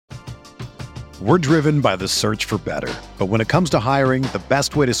We're driven by the search for better. But when it comes to hiring, the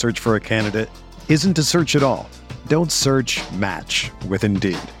best way to search for a candidate isn't to search at all. Don't search, match with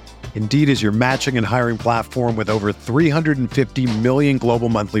Indeed. Indeed is your matching and hiring platform with over 350 million global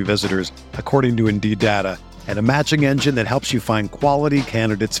monthly visitors, according to Indeed data, and a matching engine that helps you find quality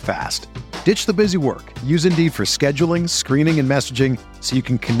candidates fast. Ditch the busy work. Use Indeed for scheduling, screening, and messaging so you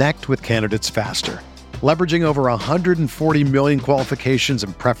can connect with candidates faster. Leveraging over 140 million qualifications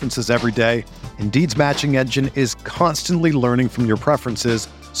and preferences every day, Indeed's matching engine is constantly learning from your preferences,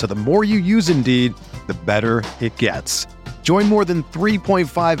 so the more you use Indeed, the better it gets. Join more than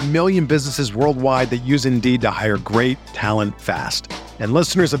 3.5 million businesses worldwide that use Indeed to hire great talent fast. And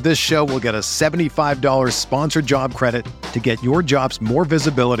listeners of this show will get a $75 sponsored job credit to get your jobs more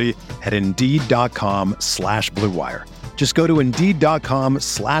visibility at Indeed.com/Blue Wire. Just go to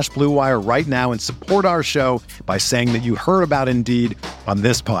Indeed.com/Blue Wire right now and support our show by saying that you heard about Indeed on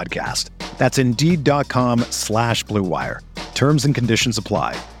this podcast. That's Indeed.com/Blue Wire. Terms and conditions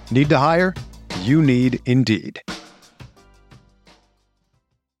apply. Need to hire? You need Indeed.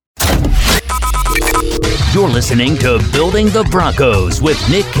 You're listening to Building the Broncos with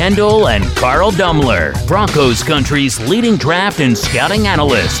Nick Kendall and Carl Dummler, Broncos Country's leading draft and scouting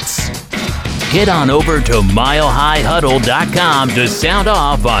analysts. Head on over to milehighhuddle.com to sound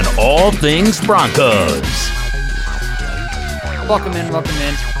off on all things Broncos. Welcome in.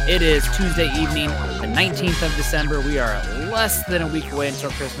 It is Tuesday evening, the 19th of December. We are less than a week away until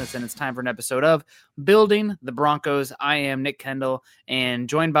Christmas, and it's time for an episode of Building the Broncos. I am Nick Kendall, and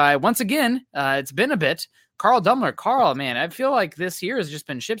joined by, once again, it's been a bit, Carl Dummler. Carl, man, I feel like this year has just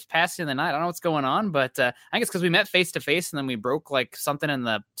been ships passing in the night. I don't know what's going on, but I think it's because we met face-to-face, and then we broke like something in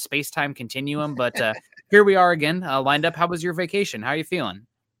the space-time continuum, but here we are again, lined up. How was your vacation? How are you feeling?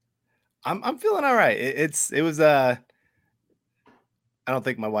 I'm feeling all right. It was I don't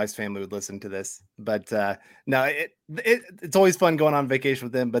think my wife's family would listen to this, but no, it's always fun going on vacation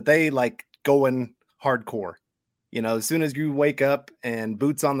with them, but they like going hardcore. You know, as soon as you wake up and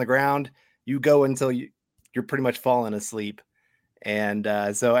boots on the ground, you go until you're pretty much falling asleep. And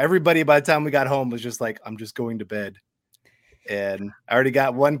so everybody, by the time we got home, was just like, I'm just going to bed. And I already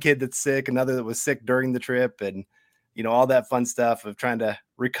got one kid that's sick, another that was sick during the trip. And, you know, all that fun stuff of trying to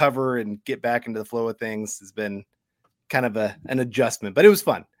recover and get back into the flow of things has been kind of an adjustment, but it was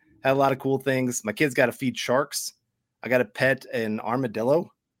fun. Had a lot of cool things. My kids got to feed sharks. I got to pet an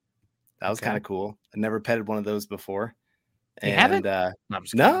armadillo. That was kind of cool. I never petted one of those before. You haven't? No, I'm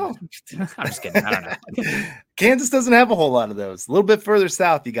just kidding. I don't know. Kansas doesn't have a whole lot of those. A little bit further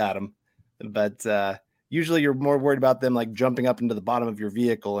south, you got them, but usually you're more worried about them like jumping up into the bottom of your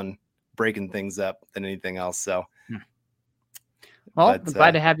vehicle and breaking things up than anything else. So. Well,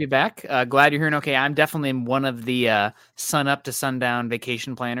 glad to have you back. Glad you're here. And okay, I'm definitely one of the sun up to sundown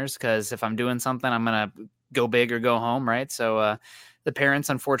vacation planners, because if I'm doing something, I'm going to go big or go home, right? So the parents,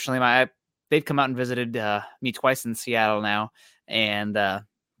 unfortunately, they've come out and visited me twice in Seattle now, and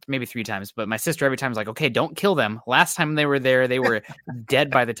maybe 3 times. But my sister every time is like, okay, don't kill them. Last time they were there, they were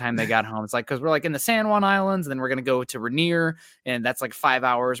dead by the time they got home. It's like, because we're like in the San Juan Islands, and then we're going to go to Rainier, and that's like 5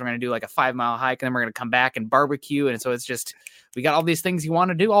 hours. We're going to do like a 5-mile hike, and then we're going to come back and barbecue. And so it's just, we got all these things you want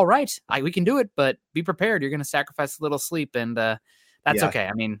to do. All right, we can do it, but be prepared. You're going to sacrifice a little sleep, and that's okay.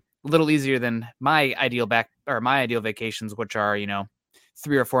 I mean, a little easier than my ideal vacations, which are,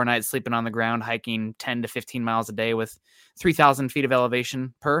 3 or 4 nights sleeping on the ground, hiking 10 to 15 miles a day with 3,000 feet of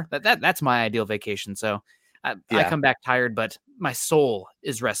elevation per. That's my ideal vacation. So I come back tired, but my soul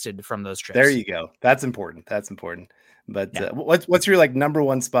is rested from those trips. There you go. That's important. But what's your like number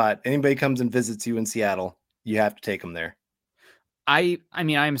one spot? Anybody comes and visits you in Seattle, you have to take them there. I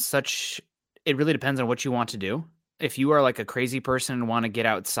mean, it really depends on what you want to do. If you are like a crazy person and want to get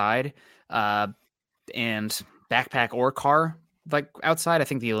outside and backpack or car, like outside, I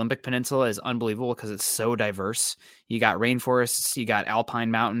think the Olympic Peninsula is unbelievable because it's so diverse. You got rainforests, you got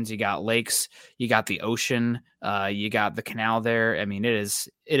alpine mountains, you got lakes, you got the ocean, you got the canal there. I mean, it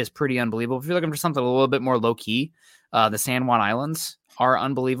is pretty unbelievable. If you're looking for something a little bit more low key, the San Juan Islands are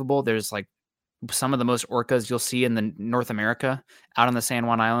unbelievable. There's like some of the most orcas you'll see in the North America out on the San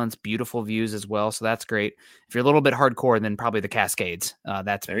Juan Islands, beautiful views as well. So that's great. If you're a little bit hardcore, then probably the Cascades.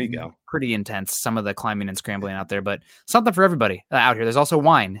 That's there you go. Pretty intense. Some of the climbing and scrambling out there, but something for everybody out here. There's also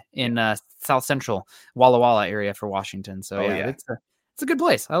wine in South Central Walla Walla area for Washington. So it's a good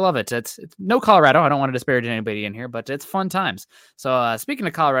place. I love it. It's no Colorado. I don't want to disparage anybody in here, but it's fun times. So speaking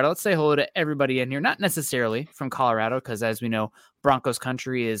of Colorado, let's say hello to everybody in here. Not necessarily from Colorado, because as we know, Broncos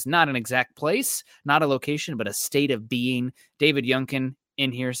country is not an exact place, not a location, but a state of being. David Youngkin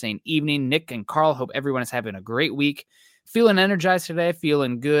in here saying evening. Nick and Carl, hope everyone is having a great week. feeling energized today,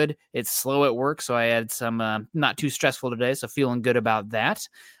 feeling good. It's slow at work, so I had some not too stressful today, so feeling good about that.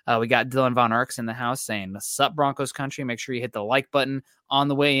 We got Dylan Von Arks in the house saying, "Sup, Broncos country." Make sure you hit the like button on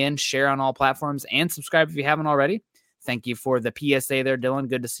the way in, share on all platforms, and subscribe if you haven't already. Thank you for the PSA there, Dylan.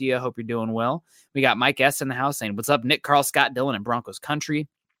 Good to see you. Hope you're doing well. We got Mike S. in the house saying, "What's up, Nick, Carl, Scott, Dylan, and Broncos country?"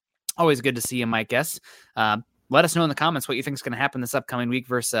 Always good to see you, Mike S. Let us know in the comments what you think is going to happen this upcoming week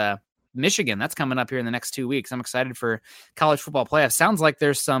versus Michigan. That's coming up here in the next 2 weeks. I'm excited for college football playoffs. Sounds like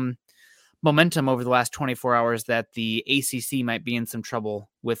there's some momentum over the last 24 hours that the ACC might be in some trouble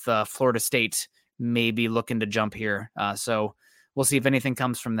with Florida State maybe looking to jump here. So we'll see if anything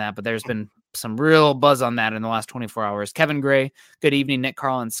comes from that. But there's been some real buzz on that in the last 24 hours. Kevin Gray, good evening, Nick,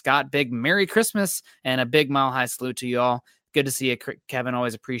 Carl, and Scott. Big Merry Christmas and a big Mile High salute to you all. Good to see you, Kevin.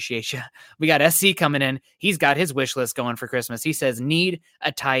 Always appreciate you. We got SC coming in. He's got his wish list going for Christmas. He says, need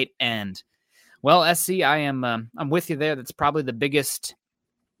a tight end. Well, SC, I'm with you there. That's probably the biggest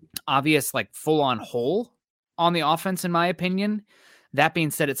obvious, like, full-on hole on the offense, in my opinion. That being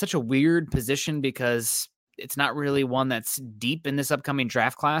said, it's such a weird position because it's not really one that's deep in this upcoming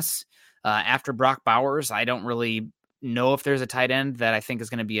draft class. After Brock Bowers, I don't really know if there's a tight end that I think is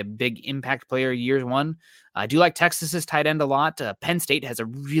going to be a big impact player year one. I do like Texas's tight end a lot. Penn State has a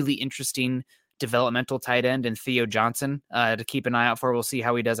really interesting developmental tight end in Theo Johnson to keep an eye out for. We'll see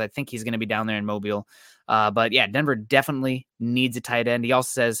how he does. I think he's going to be down there in Mobile. But yeah, Denver definitely needs a tight end. He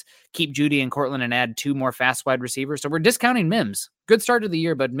also says keep Judy and Cortland and add 2 more fast wide receivers. So we're discounting Mims. Good start to the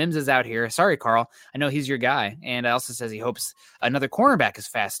year, but Mims is out here. Sorry, Carl. I know he's your guy. And also says he hopes another cornerback is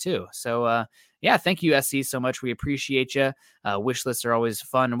fast too. So yeah, thank you, SC, so much. We appreciate you. Wish lists are always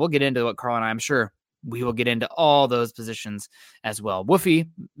fun. And we'll get into what Carl and I'm sure we will get into all those positions as well. Woofy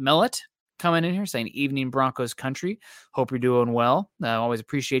Millet coming in here saying, evening Broncos country. Hope you're doing well. Always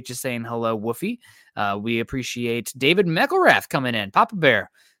appreciate you saying hello, Woofy. We appreciate David McElrath coming in. Papa Bear.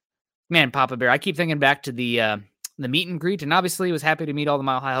 Man, Papa Bear, I keep thinking back to the meet and greet, and obviously was happy to meet all the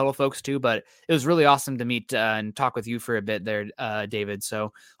Mile High Huddle folks too, but it was really awesome to meet and talk with you for a bit there, David.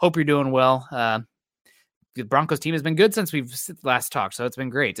 So hope you're doing well. The Broncos team has been good since we've last talked, so it's been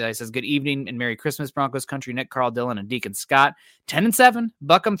great. He says, good evening and Merry Christmas, Broncos country. Nick, Carl, Dylan, and Deacon Scott. 10-7,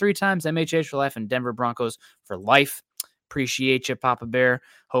 Buckham 3 times, MHH for life, and Denver Broncos for life. Appreciate you, Papa Bear.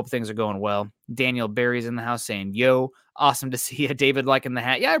 Hope things are going well. Daniel Barry's in the house saying, yo, awesome to see you. David liking the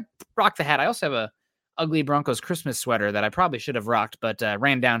hat. Yeah, I rock the hat. I also have a ugly Broncos Christmas sweater that I probably should have rocked, but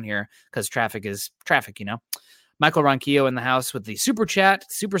ran down here because traffic is traffic, you know. Michael Ronquillo in the house with the super chat.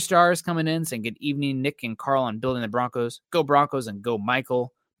 Superstars coming in saying good evening, Nick and Carl on building the Broncos. Go Broncos and go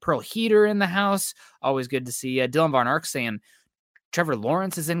Michael. Pearl Heater in the house. Always good to see you. Dylan Von Ark saying Trevor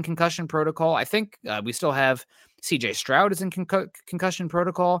Lawrence is in concussion protocol. I think we still have CJ Stroud is in concussion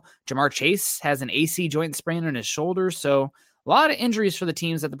protocol. Jamar Chase has an AC joint sprain on his shoulder. So a lot of injuries for the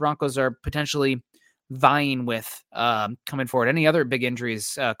teams that the Broncos are potentially vying with coming forward. Any other big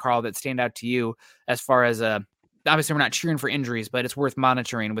injuries, Carl, that stand out to you as far as obviously we're not cheering for injuries, but it's worth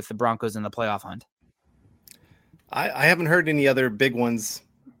monitoring with the Broncos in the playoff hunt? I haven't heard any other big ones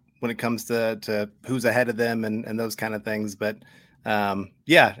when it comes to who's ahead of them and those kind of things. But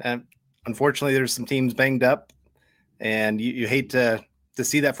yeah, unfortunately there's some teams banged up, and you hate to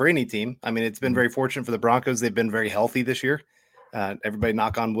see that for any team. I mean, it's been very fortunate for the Broncos. They've been very healthy this year. Everybody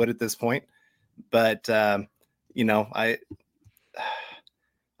knock on wood at this point. But, you know, I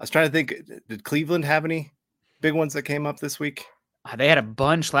was trying to think, did Cleveland have any big ones that came up this week? They had a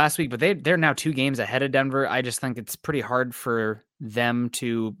bunch last week, but they're now 2 games ahead of Denver. I just think it's pretty hard for Denver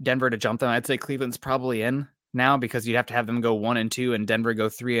to jump them. I'd say Cleveland's probably in now because you'd have to have them go 1-2 and Denver go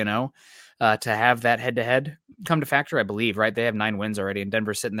 3-0 to have that head-to-head come to factor, I believe, right? They have 9 wins already and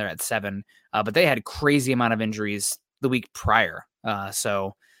Denver's sitting there at 7, but they had crazy amount of injuries the week prior.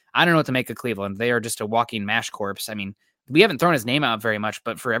 So I don't know what to make of Cleveland. They are just a walking mash corpse. I mean, we haven't thrown his name out very much,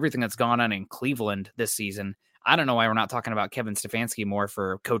 but for everything that's gone on in Cleveland this season, I don't know why we're not talking about Kevin Stefanski more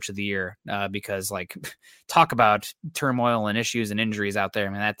for Coach of the Year, because, like, talk about turmoil and issues and injuries out there. I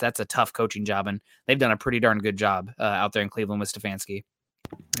mean, that's a tough coaching job, and they've done a pretty darn good job out there in Cleveland with Stefanski.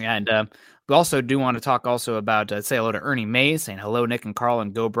 And we also do want to talk also about, say hello to Ernie Mays, saying hello, Nick and Carl,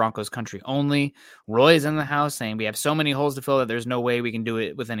 and go Broncos country only. Roy's in the house saying we have so many holes to fill that there's no way we can do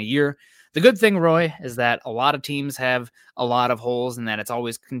it within a year. The good thing, Roy, is that a lot of teams have a lot of holes and that it's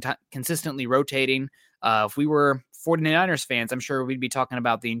always consistently rotating. If we were 49ers fans, I'm sure we'd be talking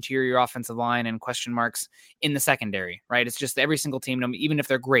about the interior offensive line and question marks in the secondary, right? It's just every single team, even if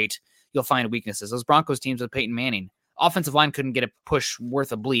they're great, you'll find weaknesses. Those Broncos teams with Peyton Manning, offensive line couldn't get a push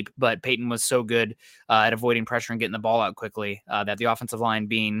worth a bleep, but Peyton was so good at avoiding pressure and getting the ball out quickly that the offensive line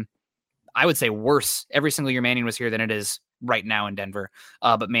being, I would say, worse every single year Manning was here than it is right now in Denver.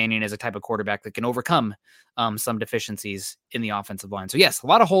 But Manning is a type of quarterback that can overcome some deficiencies in the offensive line. So yes, a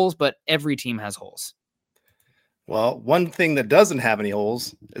lot of holes, but every team has holes. Well, one thing that doesn't have any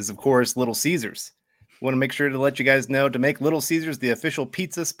holes is, of course, Little Caesars. Want to make sure to let you guys know to make Little Caesars the official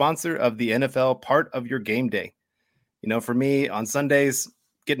pizza sponsor of the NFL part of your game day. You know, for me on Sundays,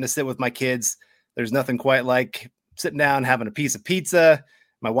 getting to sit with my kids, there's nothing quite like sitting down, having a piece of pizza,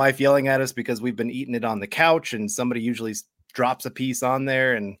 my wife yelling at us because we've been eating it on the couch and somebody usually drops a piece on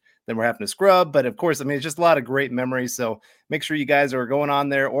there and then we're having to scrub. But of course, I mean, it's just a lot of great memories. So make sure you guys are going on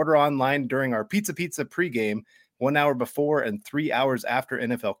there, order online during our Pizza pregame, 1 hour before and 3 hours after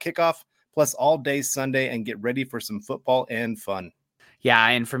NFL kickoff, plus all day Sunday, and get ready for some football and fun. Yeah,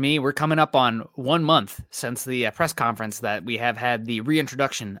 and for me, we're coming up on 1 month since the press conference that we have had the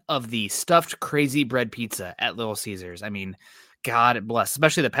reintroduction of the stuffed crazy bread pizza at Little Caesars. I mean, God bless,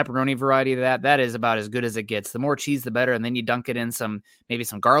 especially the pepperoni variety of that. That is about as good as it gets. The more cheese, the better. And then you dunk it in maybe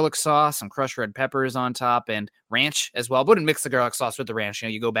some garlic sauce, some crushed red peppers on top, and ranch as well. Wouldn't mix the garlic sauce with the ranch. You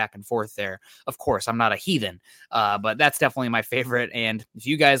know, you go back and forth there. Of course, I'm not a heathen, but that's definitely my favorite. And if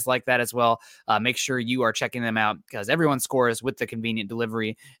you guys like that as well, make sure you are checking them out because everyone scores with the convenient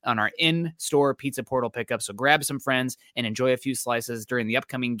delivery on our in-store pizza portal pickup. So grab some friends and enjoy a few slices during the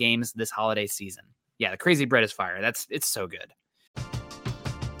upcoming games this holiday season. Yeah, the crazy bread is fire. It's so good.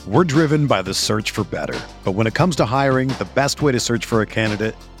 We're driven by the search for better. But when it comes to hiring, the best way to search for a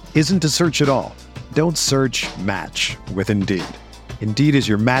candidate isn't to search at all. Don't search, match with Indeed. Indeed is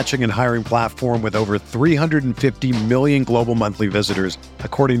your matching and hiring platform with over 350 million global monthly visitors,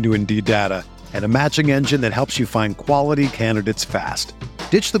 according to Indeed data, and a matching engine that helps you find quality candidates fast.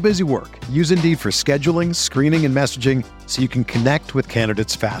 Ditch the busy work. Use Indeed for scheduling, screening, and messaging so you can connect with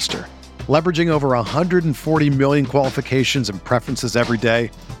candidates faster. Leveraging over 140 million qualifications and preferences every day,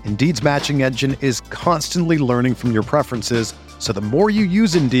 Indeed's matching engine is constantly learning from your preferences, so the more you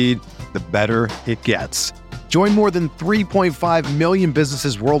use Indeed, the better it gets. Join more than 3.5 million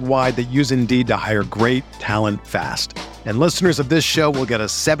businesses worldwide that use Indeed to hire great talent fast. And listeners of this show will get a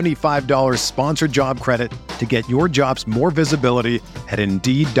 $75 sponsored job credit to get your jobs more visibility at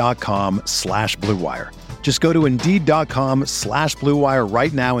Indeed.com/Blue Wire. Just go to Indeed.com/Blue Wire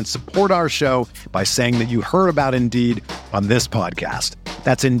right now and support our show by saying that you heard about Indeed on this podcast.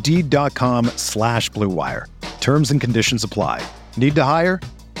 That's Indeed.com/Blue Wire. Terms and conditions apply. Need to hire?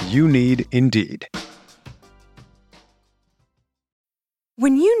 You need Indeed.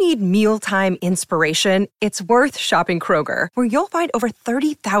 When you need mealtime inspiration, it's worth shopping Kroger, where you'll find over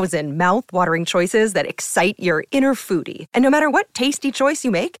 30,000 mouth-watering choices that excite your inner foodie. And no matter what tasty choice you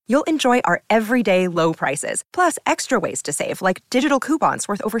make, you'll enjoy our everyday low prices, plus extra ways to save, like digital coupons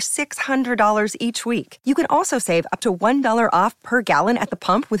worth over $600 each week. You can also save up to $1 off per gallon at the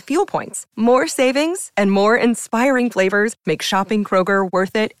pump with fuel points. More savings and more inspiring flavors make shopping Kroger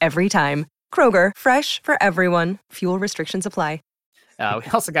worth it every time. Kroger, fresh for everyone. Fuel restrictions apply. We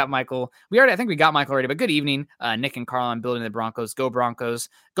also got Michael. I think we got Michael already, but good evening, Nick and Carl on Building the Broncos. Go Broncos.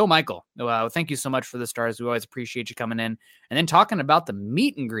 Go Michael. Thank you so much for the stars. We always appreciate you coming in. And then talking about the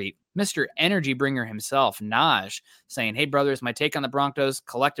meet and greet, Mr. Energy Bringer himself, Naj, saying, hey, brothers, my take on the Broncos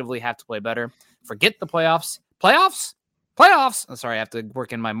collectively have to play better. Forget the playoffs. Playoffs? Oh, sorry, I have to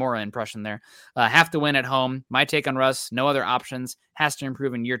work in my Mora impression there. Have to win at home. My take on Russ, no other options. Has to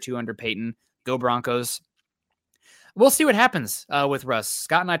improve in year 2 under Peyton. Go Broncos. We'll see what happens with Russ.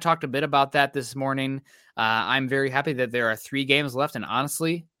 Scott and I talked a bit about that this morning. I'm very happy that there are 3 games left, and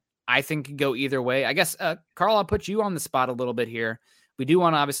honestly, I think it could go either way. I guess, Carl, I'll put you on the spot a little bit here. We do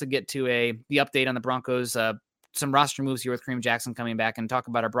want to obviously get to the update on the Broncos, some roster moves here with Kareem Jackson coming back, and talk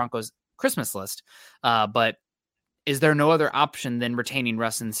about our Broncos Christmas list. But is there no other option than retaining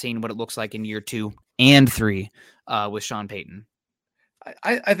Russ and seeing what it looks like in year 2 and 3 with Sean Payton?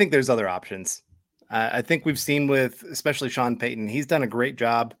 I think there's other options. I think we've seen with especially Sean Payton, he's done a great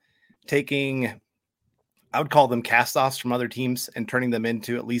job taking, I would call them cast-offs from other teams and turning them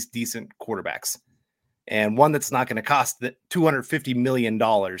into at least decent quarterbacks. And one that's not going to cost $250 million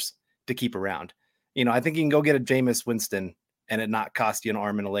to keep around. You know, I think you can go get a Jameis Winston and it not cost you an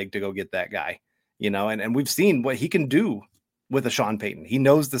arm and a leg to go get that guy. You know, and we've seen what he can do with a Sean Payton. He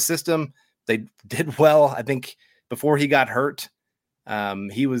knows the system. They did well, I think, before he got hurt.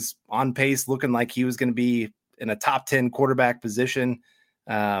 He was on pace, looking like he was going to be in a top 10 quarterback position.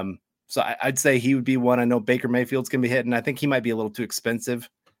 So I'd say he would be one. I know Baker Mayfield's going to be hitting. I think he might be a little too expensive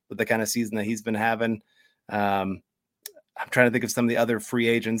with the kind of season that he's been having. I'm trying to think of some of the other free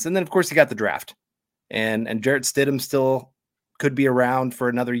agents. And then, of course, you got the draft. And Jarrett Stidham still could be around for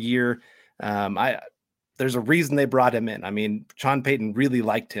another year. There's a reason they brought him in. I mean, Sean Payton really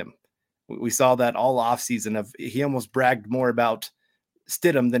liked him We saw that all offseason he almost bragged more about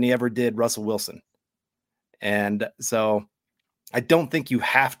Stidham than he ever did Russell Wilson. And so I don't think you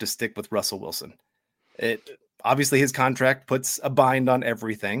have to stick with Russell Wilson. Obviously his contract puts a bind on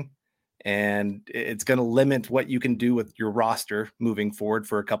everything, and it's going to limit what you can do with your roster moving forward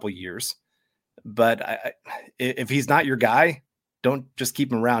for a couple years. But if he's not your guy, don't just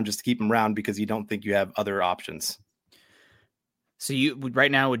keep him around, just keep him around because you don't think you have other options. So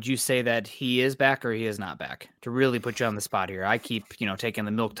right now, would you say that he is back or he is not back? To really put you on the spot here, I keep, taking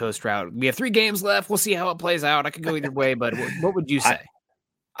the milquetoast route. We have 3 games left. We'll see how it plays out. I could go either way, but what would you say?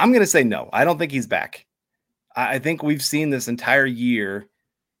 I'm going to say no. I don't think he's back. I think we've seen this entire year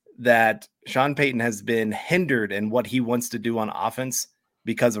that Sean Payton has been hindered in what he wants to do on offense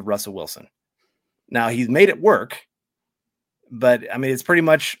because of Russell Wilson. Now he's made it work, but I mean, it's pretty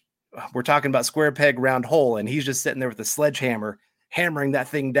much, we're talking about square peg, round hole, and he's just sitting there with a sledgehammer, hammering that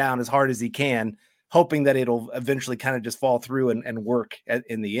thing down as hard as he can, hoping that it'll eventually kind of just fall through and work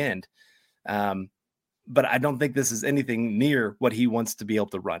in the end. But I don't think this is anything near what he wants to be able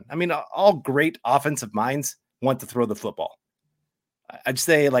to run. I mean, all great offensive minds want to throw the football. I'd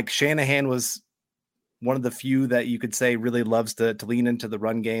say like Shanahan was one of the few that you could say really loves to lean into the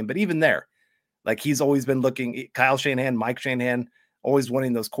run game. But even there, like he's always been looking, Kyle Shanahan, Mike Shanahan, always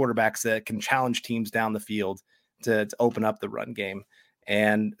wanting those quarterbacks that can challenge teams down the field to open up the run game.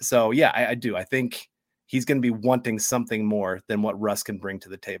 And so, yeah, I do. I think he's going to be wanting something more than what Russ can bring to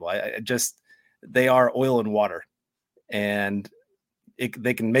the table. They are oil and water, and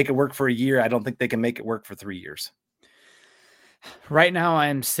they can make it work for a year. I don't think they can make it work for 3 years. Right now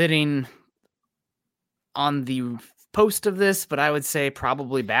I'm sitting on the post of this, but I would say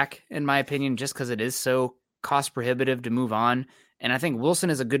probably back, in my opinion, just because it is so cost prohibitive to move on. And I think Wilson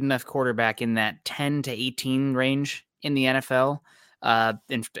is a good enough quarterback in that 10 to 18 range in the NFL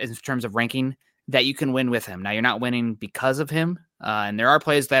in terms of ranking that you can win with him. Now, you're not winning because of him. And there are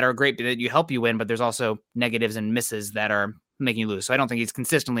plays that are great that you help you win, but there's also negatives and misses that are making you lose. So I don't think he's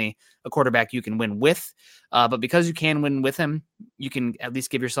consistently a quarterback you can win with. But because you can win with him, you can at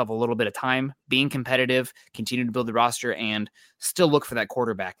least give yourself a little bit of time being competitive, continue to build the roster, and still look for that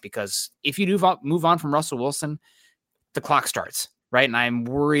quarterback. Because if you do move on from Russell Wilson, the clock starts, right? And I'm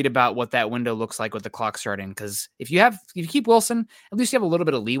worried about what that window looks like with the clock starting. Because if you keep Wilson, at least you have a little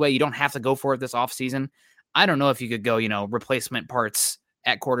bit of leeway. You don't have to go for it this offseason. I don't know if you could go, replacement parts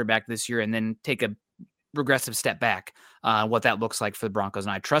at quarterback this year and then take a regressive step back, what that looks like for the Broncos.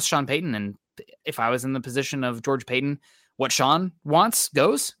 And I trust Sean Payton. And if I was in the position of George Payton, what Sean wants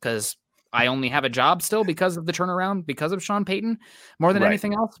goes, because I only have a job still because of the turnaround, because of Sean Payton more than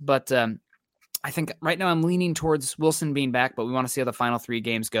anything else. But I think right now I'm leaning towards Wilson being back, but we want to see how the final 3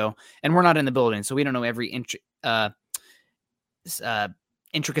 games go. And we're not in the building, so we don't know every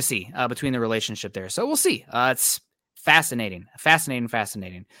intricacy between the relationship there. So we'll see. It's fascinating.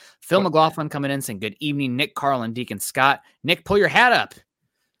 Phil McLaughlin coming in saying, good evening, Nick, Carl, and Deacon Scott. Nick, pull your hat up.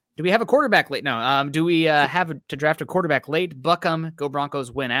 Do we have a quarterback late? No. Do we have to draft a quarterback late? Buckham, go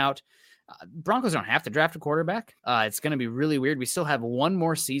Broncos, win out. Broncos don't have to draft a quarterback. It's going to be really weird. We still have one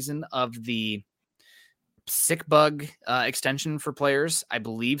more season of the sick bug extension for players, I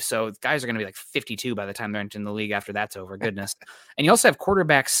believe. So guys are going to be like 52 by the time they're in the league after that's over. Goodness. And you also have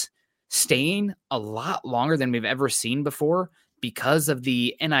quarterbacks staying a lot longer than we've ever seen before because of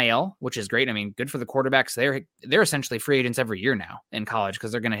the NIL, which is great. I mean, good for the quarterbacks. They're essentially free agents every year now in college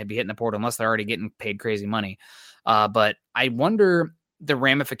because they're going to be hitting the portal unless they're already getting paid crazy money. But I wonder the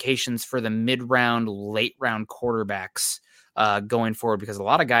ramifications for the mid-round, late-round quarterbacks going forward, because a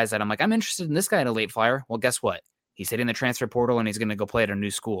lot of guys that I'm like, I'm interested in this guy in a late flyer. Well, guess what? He's hitting the transfer portal and he's going to go play at a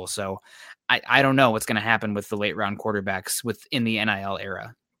new school. So I don't know what's going to happen with the late-round quarterbacks within the NIL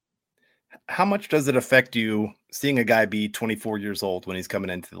era. How much does it affect you seeing a guy be 24 years old when he's coming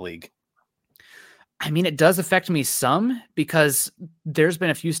into the league? I mean, it does affect me some because there's been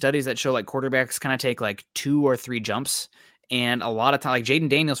a few studies that show like quarterbacks kind of take like 2 or 3 jumps. And a lot of time, like Jaden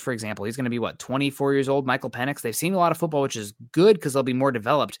Daniels, for example, he's going to be 24 years old. Michael Penix, they've seen a lot of football, which is good because they'll be more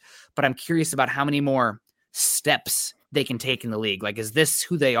developed. But I'm curious about how many more steps they can take in the league. Like, is this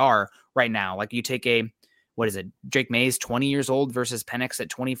who they are right now? Like you take Drake Mays, 20 years old versus Penix at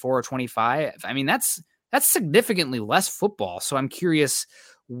 24 or 25. I mean, that's significantly less football. So I'm curious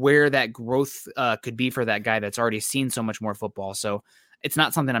where that growth could be for that guy that's already seen so much more football. So it's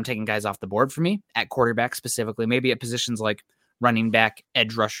not something I'm taking guys off the board for me at quarterback specifically. Maybe at positions like running back,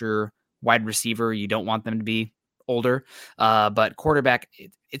 edge rusher, wide receiver, you don't want them to be older. But quarterback,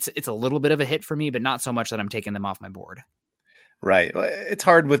 it's a little bit of a hit for me, but not so much that I'm taking them off my board. Right. It's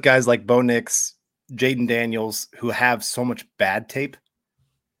hard with guys like Bo Nix, Jaden Daniels, who have so much bad tape.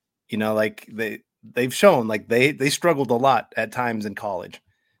 You know, like they've shown like they struggled a lot at times in college.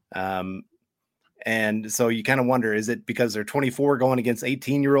 And so you kind of wonder, is it because they're 24 going against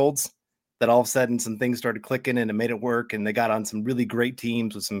 18-year-olds that all of a sudden some things started clicking and it made it work, and they got on some really great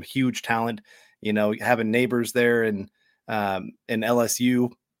teams with some huge talent, you know, having neighbors there and in LSU.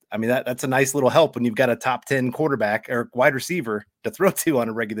 I mean, that's a nice little help when you've got a top 10 quarterback or wide receiver to throw to on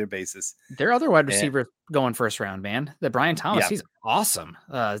a regular basis. Their other wide receiver going first round, man. The Brian Thomas, he's awesome.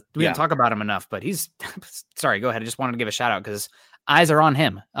 We didn't talk about him enough, but he's sorry, go ahead. I just wanted to give a shout out because eyes are on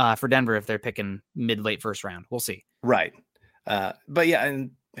him for Denver if they're picking mid-late first round. We'll see. Right. But yeah,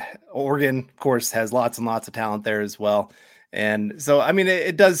 and Oregon, of course, has lots and lots of talent there as well. And so, I mean,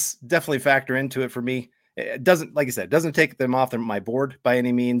 it does definitely factor into it for me. It doesn't, like I said, it doesn't take them off my board by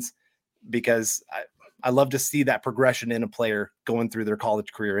any means, because I love to see that progression in a player going through their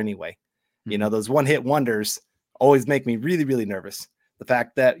college career anyway. You know, those one-hit wonders always make me really, really nervous. The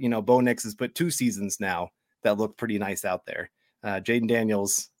fact that, you know, Bo Nix has put 2 seasons now that look pretty nice out there. Jaden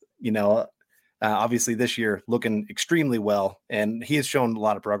Daniels, you know, obviously this year looking extremely well, and he has shown a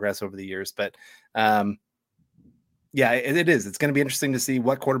lot of progress over the years. But yeah, it is. It's going to be interesting to see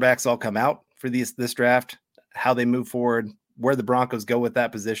what quarterbacks all come out for this draft, how they move forward, where the Broncos go with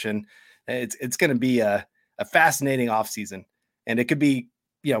that position. It's going to be a fascinating offseason, and it could be,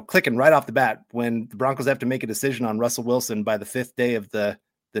 you know, clicking right off the bat when the Broncos have to make a decision on Russell Wilson by the 5th day of the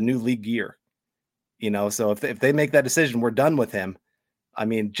new league year. You know, so if they make that decision, we're done with him. I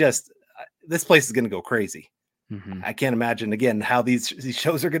mean, just this place is going to go crazy. Mm-hmm. I can't imagine again how these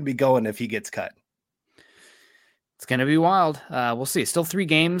shows are going to be going if he gets cut. It's going to be wild. We'll see. Still 3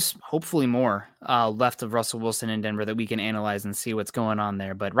 games, hopefully more left of Russell Wilson in Denver that we can analyze and see what's going on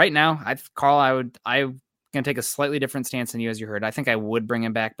there. But right now, Carl, I'm going to take a slightly different stance than you, as you heard. I think I would bring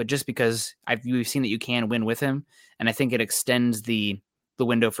him back, but just because we've seen that you can win with him, and I think it extends the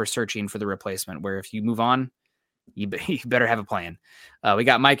window for searching for the replacement, where if you move on, you better have a plan. We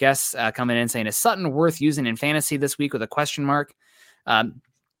got Mike S coming in saying, is Sutton worth using in fantasy this week with a question mark? I'm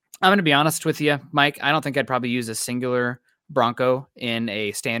going to be honest with you, Mike. I don't think I'd probably use a singular Bronco in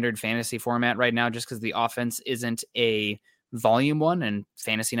a standard fantasy format right now, just because the offense isn't a volume one, and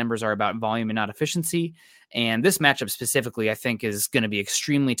fantasy numbers are about volume and not efficiency. And this matchup specifically, I think, is going to be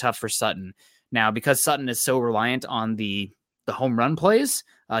extremely tough for Sutton. Now, because Sutton is so reliant on the home run plays,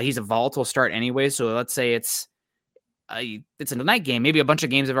 he's a volatile start anyway. So let's say it's a night game. Maybe a bunch of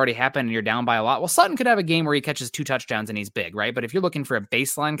games have already happened and you're down by a lot. Well, Sutton could have a game where he catches 2 touchdowns and he's big, right? But if you're looking for a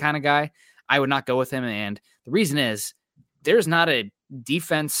baseline kind of guy, I would not go with him. And the reason is there's not a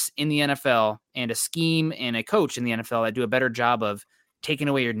defense in the NFL and a scheme and a coach in the NFL that do a better job of taking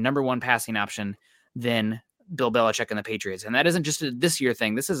away your number one passing option than Bill Belichick and the Patriots. And that isn't just a this year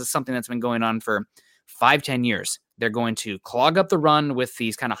thing. This is something that's been going on for 5-10 years. They're going to clog up the run with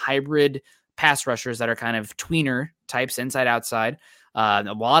these kind of hybrid pass rushers that are kind of tweener types, inside, outside, a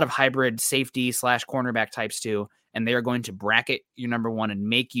lot of hybrid safety / cornerback types too. And they are going to bracket your number one and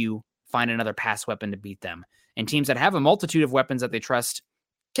make you find another pass weapon to beat them. And teams that have a multitude of weapons that they trust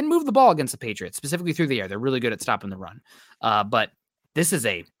can move the ball against the Patriots, specifically through the air. They're really good at stopping the run. But this is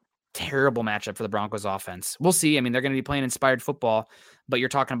a terrible matchup for the Broncos offense. We'll see. I mean, they're going to be playing inspired football, but you're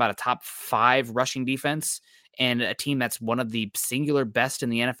talking about a top 5 rushing defense and a team that's one of the singular best in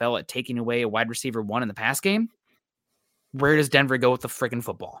the NFL at taking away a wide receiver 1 in the pass game. Where does Denver go with the freaking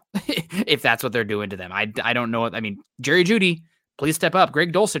football? If that's what they're doing to them, I don't know. I mean, Jerry Jeudy, please step up.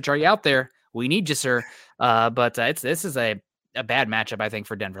 Greg Dulcich, are you out there? We need you, sir. But this is a bad matchup, I think,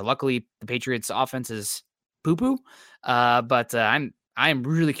 for Denver. Luckily, the Patriots offense is poo-poo. But I'm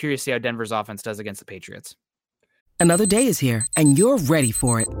really curious to see how Denver's offense does against the Patriots. Another day is here, and you're ready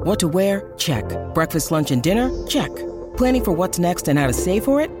for it. What to wear? Check. Breakfast, lunch, and dinner? Check. Planning for what's next and how to save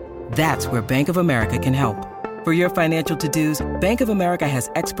for it? That's where Bank of America can help. For your financial to-dos, Bank of America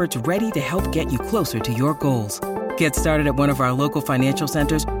has experts ready to help get you closer to your goals. Get started at one of our local financial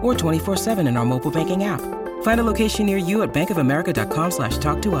centers or 24/7 in our mobile banking app. Find a location near you at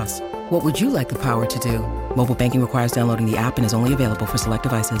bankofamerica.com/talktous. What would you like the power to do? Mobile banking requires downloading the app and is only available for select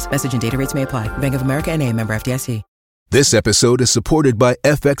devices. Message and data rates may apply. Bank of America N.A., member FDIC. This episode is supported by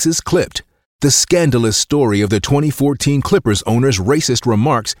FX's Clipped, the scandalous story of the 2014 Clippers owner's racist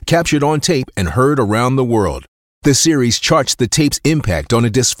remarks captured on tape and heard around the world. The series charts the tape's impact on a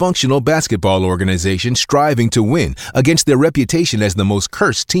dysfunctional basketball organization striving to win against their reputation as the most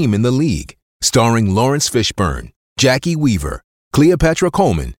cursed team in the league. Starring Lawrence Fishburne, Jackie Weaver, Cleopatra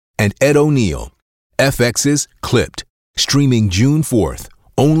Coleman, and Ed O'Neill. FX's Clipped, streaming June 4th,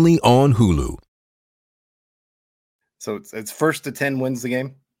 only on Hulu. So it's 1st to 10 wins the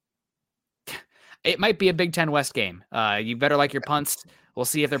game? It might be a Big Ten West game. You better like your punts. We'll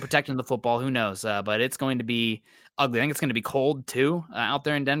see if they're protecting the football. Who knows? But it's going to be ugly. I think it's going to be cold too out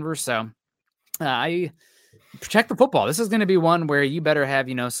there in Denver. So I protect the football. This is going to be one where you better have,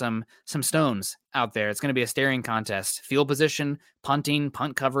 some stones out there. It's going to be a staring contest. Field position, punting,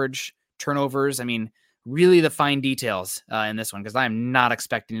 punt coverage, turnovers. I mean, really the fine details in this one, because I am not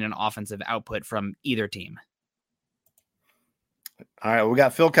expecting an offensive output from either team. All right, we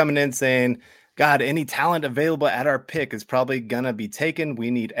got Phil coming in saying, God, any talent available at our pick is probably going to be taken.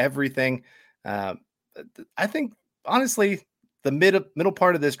 We need everything. I think, honestly, the middle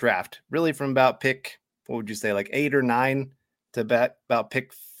part of this draft, really from about pick, what would you say, like 8 or 9 to about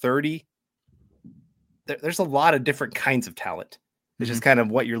pick 30, there's a lot of different kinds of talent. It's just kind of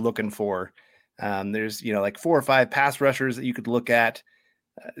what you're looking for. There's, like 4 or 5 pass rushers that you could look at.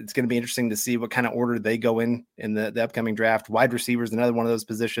 It's going to be interesting to see what kind of order they go in the upcoming draft. Wide receivers, another one of those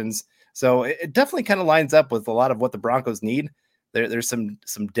positions. So it definitely kind of lines up with a lot of what the Broncos need. There's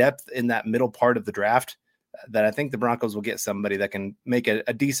some depth in that middle part of the draft that I think the Broncos will get somebody that can make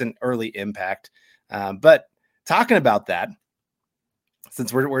a decent early impact. But talking about that,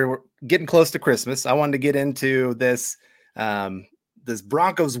 since we're getting close to Christmas, I wanted to get into this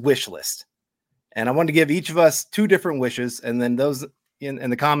Broncos wish list. And I wanted to give each of us 2 different wishes, and then those in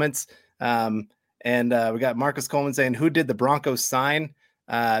the comments. We got Marcus Coleman saying, who did the Broncos sign?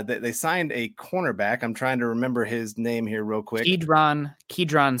 They signed a cornerback. I'm trying to remember his name here real quick.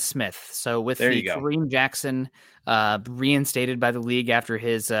 Keydron Smith. So with Kareem Jackson reinstated by the league after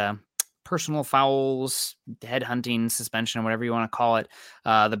his personal fouls, headhunting, suspension, whatever you want to call it,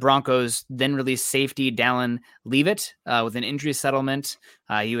 the Broncos then released safety Dallin Leavitt with an injury settlement.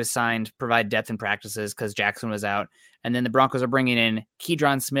 He was signed, provide depth in practices because Jackson was out. And then the Broncos are bringing in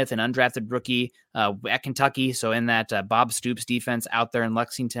Keydron Smith, an undrafted rookie at Kentucky. So in that Bob Stoops defense out there in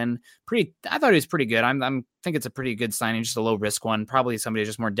Lexington, I thought he was pretty good. I think it's a pretty good signing, just a low risk one. Probably somebody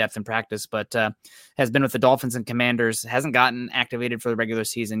just more depth in practice, but has been with the Dolphins and Commanders. Hasn't gotten activated for the regular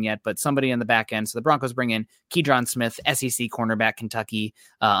season yet, but somebody in the back end. So the Broncos bring in Keydron Smith, SEC cornerback, Kentucky,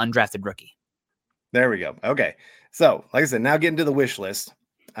 undrafted rookie. There we go. Okay. So like I said, now getting to the wish list.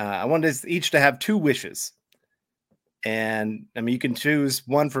 I wanted us each to have 2 wishes. And I mean, you can choose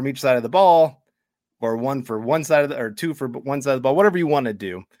one from each side of the ball, or one for one side or 2 for one side of the ball, whatever you want to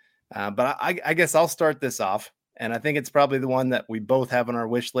do. But I guess I'll start this off. And I think it's probably the one that we both have on our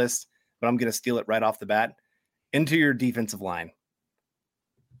wish list, but I'm going to steal it right off the bat. Interior defensive line.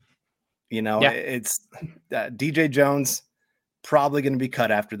 It's DJ Jones probably going to be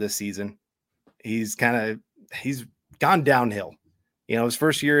cut after this season. He's gone downhill. His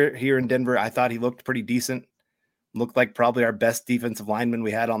first year here in Denver, I thought he looked pretty decent. Looked like probably our best defensive lineman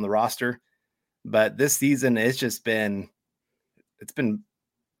we had on the roster. But this season, it's been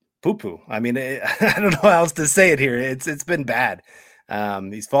poo-poo. I mean, I don't know how else to say it here. It's been bad.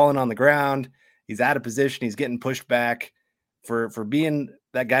 He's falling on the ground. He's out of position. He's getting pushed back for being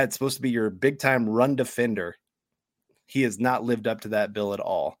that guy that's supposed to be your big-time run defender. He has not lived up to that bill at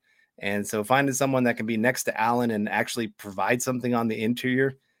all. And so finding someone that can be next to Allen and actually provide something on the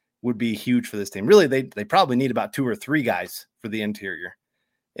interior would be huge for this team. Really, they probably need about 2 or 3 guys for the interior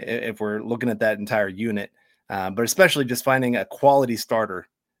if we're looking at that entire unit, but especially just finding a quality starter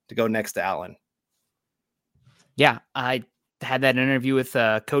to go next to Allen. Yeah, I had that interview with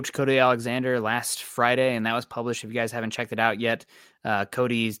Coach Cody Alexander last Friday, and that was published. If you guys haven't checked it out yet,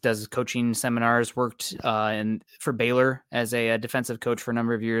 Cody does coaching seminars, worked for Baylor as a defensive coach for a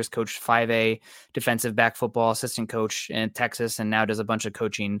number of years, coached 5A defensive back football, assistant coach in Texas, and now does a bunch of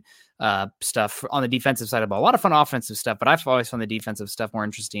coaching stuff on the defensive side of the ball. A lot of fun offensive stuff, but I've always found the defensive stuff more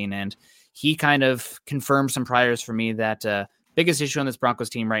interesting. And he kind of confirmed some priors for me that biggest issue on this Broncos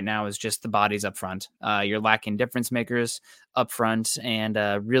team right now is just the bodies up front. You're lacking difference makers up front. And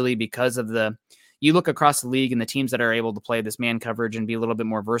really because of you look across the league and the teams that are able to play this man coverage and be a little bit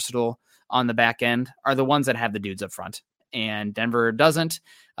more versatile on the back end are the ones that have the dudes up front. And Denver doesn't.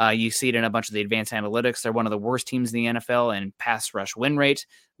 You see it in a bunch of the advanced analytics. They're one of the worst teams in the NFL in pass rush win rate,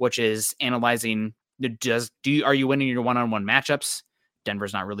 which is analyzing, are you winning your one-on-one matchups?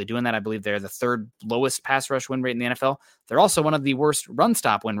 Denver's not really doing that. I believe they're the 3rd lowest pass rush win rate in the NFL. They're also one of the worst run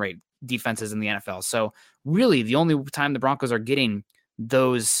stop win rate defenses in the NFL. So really the only time the Broncos are getting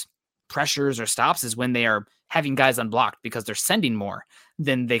those pressures or stops is when they are having guys unblocked because they're sending more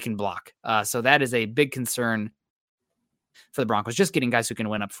than they can block. So that is a big concern for the Broncos, just getting guys who can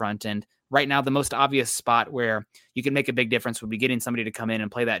win up front. And right now, the most obvious spot where you can make a big difference would be getting somebody to come in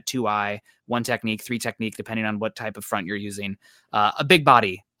and play that 2-eye, 1 technique, 3 technique, depending on what type of front you're using. A big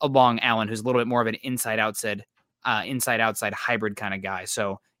body along Allen, who's a little bit more of an inside-outside hybrid kind of guy.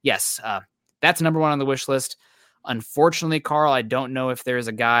 So yes, that's number 1 on the wish list. Unfortunately, Carl, I don't know if there's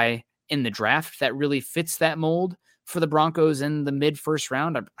a guy in the draft that really fits that mold for the Broncos in the mid first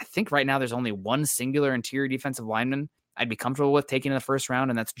round. I think right now there's only one singular interior defensive lineman I'd be comfortable with taking in the first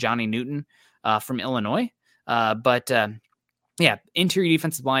round, and that's Johnny Newton from Illinois. Yeah, interior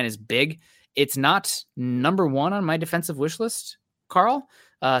defensive line is big. It's not number one on my defensive wish list, Carl,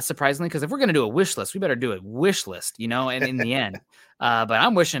 surprisingly, because if we're going to do a wish list, we better do a wish list, and in the end. But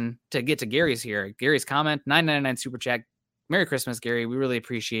I'm wishing to get to Gary's here. Gary's comment, $9.99 super chat. Merry Christmas, Gary. We really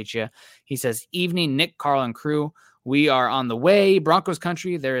appreciate you. He says, evening, Nick, Carl, and crew. We are on the way. Broncos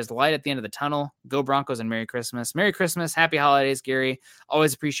country. There is light at the end of the tunnel. Go Broncos and Merry Christmas. Merry Christmas. Happy holidays, Gary.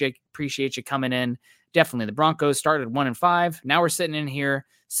 Always appreciate you coming in. Definitely. The Broncos started 1-5. Now we're sitting in here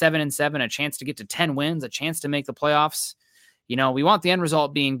 7-7, a chance to get to 10 wins, a chance to make the playoffs. We want the end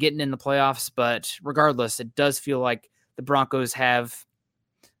result being getting in the playoffs, but regardless, it does feel like the Broncos have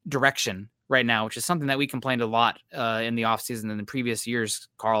direction right now, which is something that we complained a lot in the offseason in the previous years,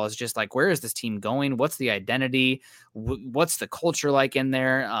 Carl, is just like, where is this team going? What's the identity? What's the culture like in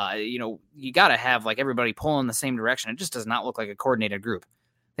there? You got to have like everybody pulling in the same direction. It just does not look like a coordinated group.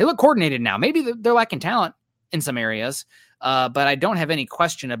 They look coordinated now. Maybe they're lacking talent in some areas, but I don't have any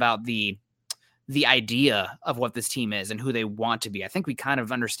question about the idea of what this team is and who they want to be. I think we kind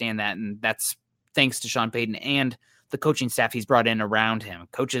of understand that, and that's thanks to Sean Payton and the coaching staff he's brought in around him.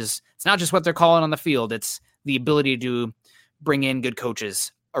 Coaches, it's not just what they're calling on the field. It's the ability to bring in good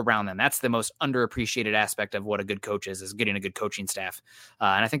coaches around them. That's the most underappreciated aspect of what a good coach is getting a good coaching staff.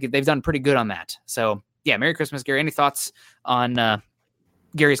 And I think they've done pretty good on that. So yeah, Merry Christmas, Gary. Any thoughts on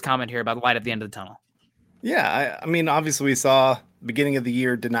Gary's comment here about light at the end of the tunnel? Yeah. I mean, obviously we saw the beginning of the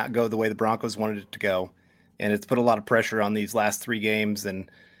year did not go the way the Broncos wanted it to go. And it's put a lot of pressure on these last 3 games.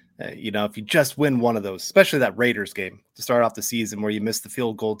 And if you just win one of those, especially that Raiders game to start off the season where you missed the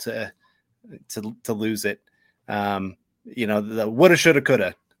field goal to lose it, the woulda, shoulda,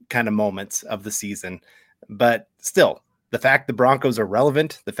 coulda kind of moments of the season. But still, the fact the Broncos are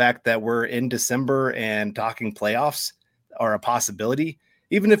relevant, the fact that we're in December and talking playoffs are a possibility,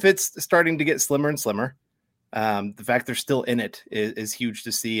 even if it's starting to get slimmer and slimmer. The fact they're still in it is huge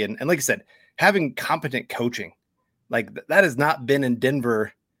to see. And like I said, having competent coaching, like that has not been in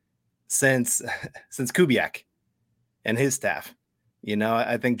Denver since Kubiak and his staff.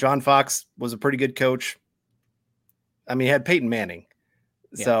 I think John Fox was a pretty good coach. I mean, he had Peyton Manning.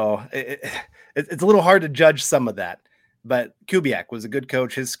 Yeah. So it's a little hard to judge some of that. But Kubiak was a good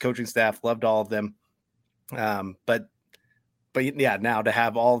coach. His coaching staff loved all of them. But yeah, now to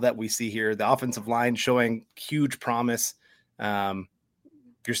have all that we see here, the offensive line showing huge promise. You're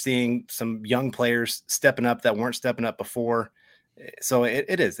seeing some young players stepping up that weren't stepping up before. So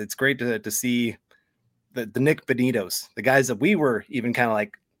it's great to see the Nick Benitos, the guys that we were even kind of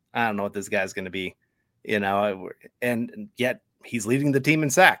like, I don't know what this guy's going to be, and yet he's leading the team in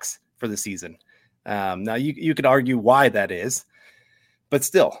sacks for the season. Now you could argue why that is, but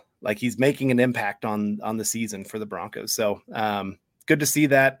still, like, he's making an impact on the season for the Broncos. So good to see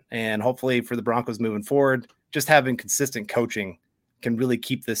that. And hopefully for the Broncos moving forward, just having consistent coaching can really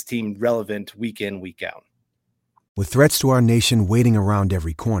keep this team relevant week in, week out. With threats to our nation waiting around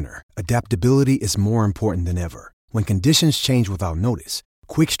every corner, adaptability is more important than ever. When conditions change without notice,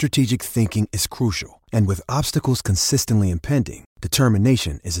 quick strategic thinking is crucial. And with obstacles consistently impending,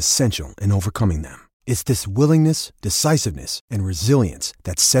 determination is essential in overcoming them. It's this willingness, decisiveness, and resilience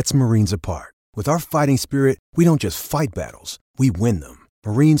that sets Marines apart. With our fighting spirit, we don't just fight battles, we win them.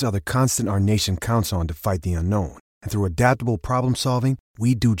 Marines are the constant our nation counts on to fight the unknown. And through adaptable problem solving,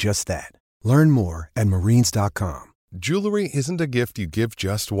 we do just that. Learn more at Marines.com. Jewelry isn't a gift you give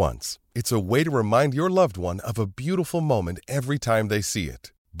just once. It's a way to remind your loved one of a beautiful moment every time they see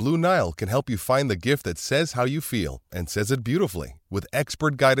it. Blue Nile can help you find the gift that says how you feel and says it beautifully, with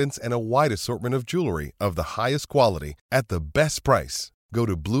expert guidance and a wide assortment of jewelry of the highest quality at the best price. Go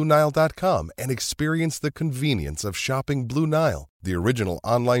to BlueNile.com and experience the convenience of shopping Blue Nile, the original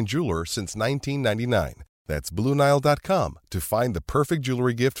online jeweler since 1999. That's BlueNile.com to find the perfect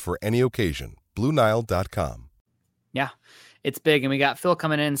jewelry gift for any occasion. BlueNile.com. Yeah, it's big. And we got Phil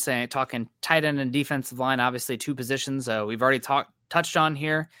coming in talking tight end and defensive line, obviously 2 positions we've already touched on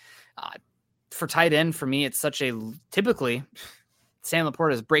here. For tight end, for me, it's typically Sam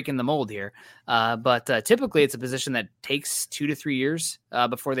Laporta is breaking the mold here. But typically it's a position that takes 2 to 3 years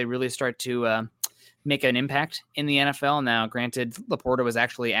before they really start to make an impact in the NFL. Now, granted, Laporta was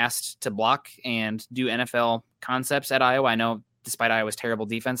actually asked to block and do NFL concepts at Iowa. I know despite Iowa's terrible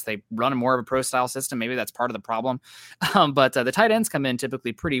defense, they run more of a pro style system. Maybe that's part of the problem. But the tight ends come in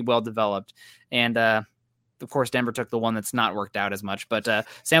typically pretty well developed. And of course, Denver took the one that's not worked out as much, but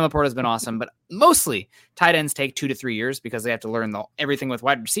Sam Laporta has been awesome. But mostly tight ends take 2 to 3 years because they have to learn everything with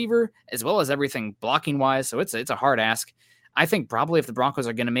wide receiver as well as everything blocking wise. So it's a hard ask. I think probably if the Broncos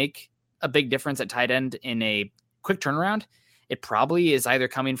are going to make a big difference at tight end in a quick turnaround, it probably is either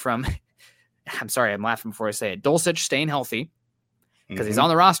coming from, I'm sorry, I'm laughing before I say it, Dulcich staying healthy because he's on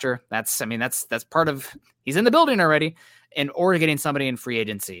the roster. That's part of, he's in the building already, or getting somebody in free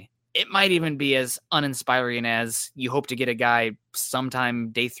agency. It might even be as uninspiring as you hope to get a guy sometime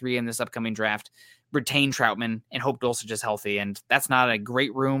day 3 in this upcoming draft, retain Troutman and hope Dulcich is healthy. And that's not a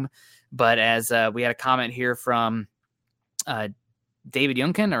great room. But as we had a comment here from David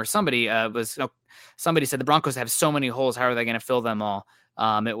Yunkin or somebody somebody said the Broncos have so many holes. How are they going to fill them all?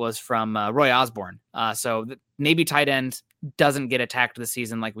 It was from Roy Osborne. So maybe tight end doesn't get attacked this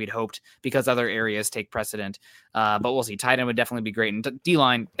season like we'd hoped because other areas take precedent. But we'll see. Tight end would definitely be great. And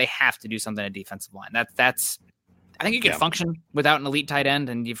D-line, they have to do something at defensive line. That's I think you can function without an elite tight end.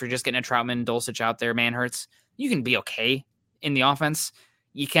 And if you're just getting a Troutman, Dulcich out there, Manhurts, you can be okay in the offense.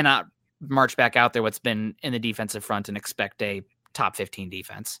 You cannot march back out there what's been in the defensive front and expect a top 15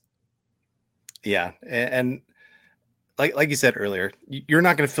 defense. Yeah. And like you said earlier, you're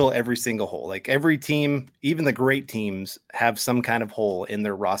not going to fill every single hole. Like every team, even the great teams, have some kind of hole in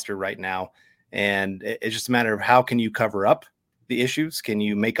their roster right now. And it's just a matter of how can you cover up the issues? Can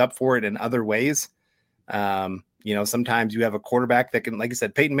you make up for it in other ways? Sometimes you have a quarterback that can, like I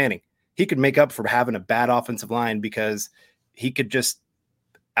said, Peyton Manning, he could make up for having a bad offensive line because he could just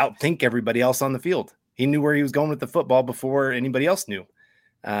outthink everybody else on the field. He knew where he was going with the football before anybody else knew.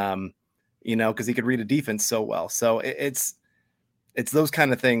 Because he could read a defense so well. So it's those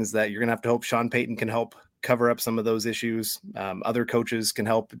kind of things that you're going to have to hope Sean Payton can help cover up some of those issues. Other coaches can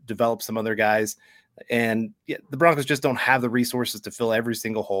help develop some other guys. And the Broncos just don't have the resources to fill every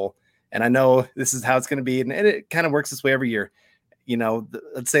single hole. And I know this is how it's going to be. And it kind of works this way every year.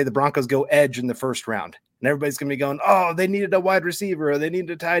 Let's say the Broncos go edge in the first round. And everybody's going to be going, oh, they needed a wide receiver, or they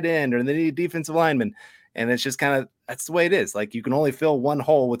needed a tight end, or they need a defensive lineman. And it's just kind of, that's the way it is. Like you can only fill one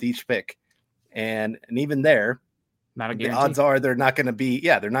hole with each pick. And even there, not a the odds are they're not going to be,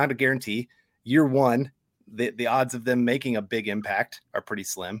 they're not a guarantee. Year one, the odds of them making a big impact are pretty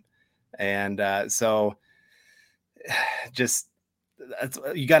slim. And so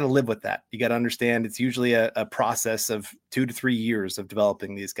you got to live with that. You got to understand it's usually a process of 2 to 3 years of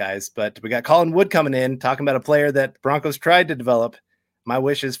developing these guys. But we got Colin Wood coming in, talking about a player that Broncos tried to develop. My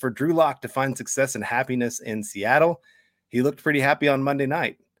wish is for Drew Lock to find success and happiness in Seattle. He looked pretty happy on Monday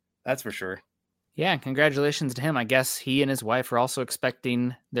night. That's for sure. Yeah, congratulations to him. I guess he and his wife are also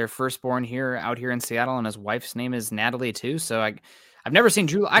expecting their firstborn out here in Seattle, and his wife's name is Natalie too. So I've never seen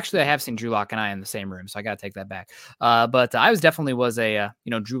Drew. Actually, I have seen Drew Lock and I in the same room, so I got to take that back. But I definitely was a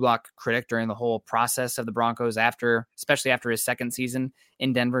Drew Lock critic during the whole process of the Broncos especially after his second season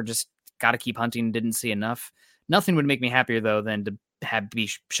in Denver. Just got to keep hunting. Didn't see enough. Nothing would make me happier though than to be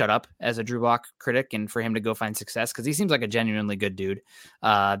shut up as a Drew Lock critic and for him to go find success because he seems like a genuinely good dude.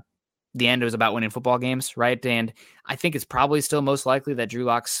 The end was about winning football games, right? And I think it's probably still most likely that Drew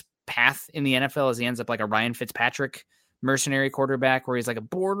Lock's path in the NFL is he ends up like a Ryan Fitzpatrick mercenary quarterback where he's like a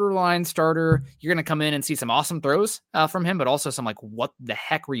borderline starter. You're going to come in and see some awesome throws from him, but also some like, what the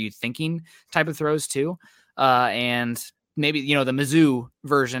heck were you thinking type of throws too. And maybe, the Mizzou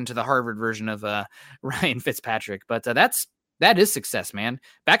version to the Harvard version of Ryan Fitzpatrick, but that is success, man.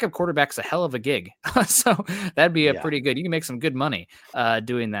 Backup quarterback's a hell of a gig. So that'd be pretty good. You can make some good money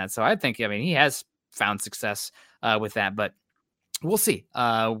doing that. So I think, he has found success with that, but we'll see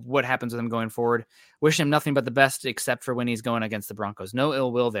what happens with him going forward. Wish him nothing but the best, except for when he's going against the Broncos. No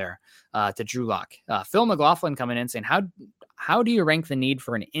ill will there to Drew Lock. Phil McLaughlin coming in saying, how do you rank the need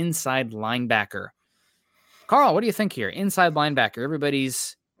for an inside linebacker? Carl, what do you think here? Inside linebacker,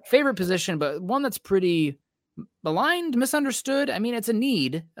 everybody's favorite position, but one that's pretty maligned, misunderstood. It's a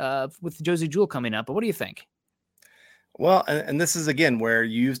need with Josie Jewell coming up, but what do you think? Well, and this is again where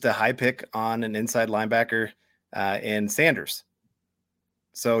you used a high pick on an inside linebacker in Sanders.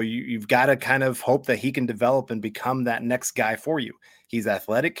 So you've got to kind of hope that he can develop and become that next guy for you. He's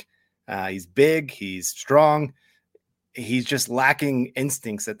athletic, he's big, he's strong. He's just lacking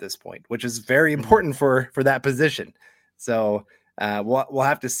instincts at this point, which is very important for that position. So we'll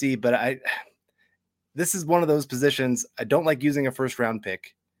have to see, but this is one of those positions I don't like using a first round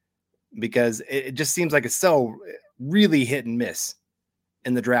pick because it just seems like it's so really hit and miss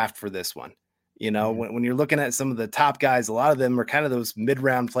in the draft for this one. When you're looking at some of the top guys, a lot of them are kind of those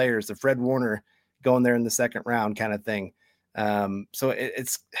mid-round players, the Fred Warner going there in the second round kind of thing. So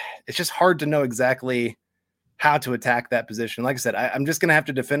it's just hard to know exactly how to attack that position. Like I said, I'm just going to have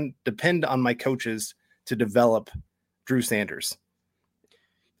to depend on my coaches to develop Drew Sanders.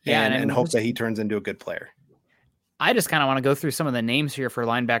 Yeah, and hope that he turns into a good player. I just kind of want to go through some of the names here for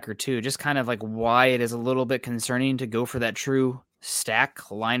linebacker too, just kind of like why it is a little bit concerning to go for that true stack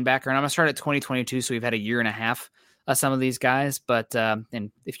linebacker. And I'm going to start at 2022, so we've had a year and a half of some of these guys. But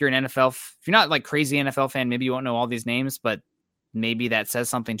and if you're an NFL, if you're not like crazy NFL fan, maybe you won't know all these names, but maybe that says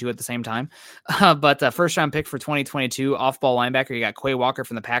something too at the same time. But first round pick for 2022, off-ball linebacker, you got Quay Walker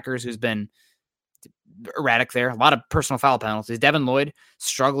from the Packers, who's been erratic there. A lot of personal foul penalties. Devin Lloyd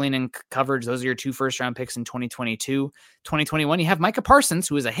struggling in coverage. Those are your 2 first-round picks in 2022. 2021, you have Micah Parsons,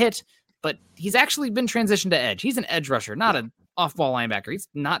 who is a hit, but he's actually been transitioned to edge. He's an edge rusher, not an off-ball linebacker. He's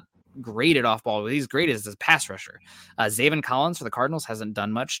not great at off-ball. He's great as a pass rusher. Zaven Collins for the Cardinals hasn't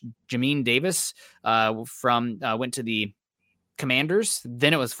done much. Jamin Davis went to the Commanders,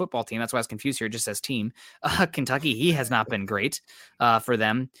 then it was football team. That's why I was confused here. It just says team. Kentucky, he has not been great for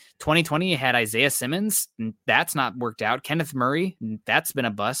them. 2020, you had Isaiah Simmons. That's not worked out. Kenneth Murray, that's been a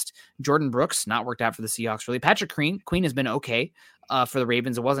bust. Jordan Brooks, not worked out for the Seahawks, really. Patrick Queen has been okay for the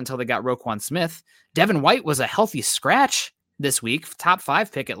Ravens. It wasn't until they got Roquan Smith. Devin White was a healthy scratch this week. Top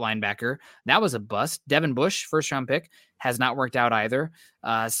 5 pick at linebacker. That was a bust. Devin Bush, first round pick, has not worked out either.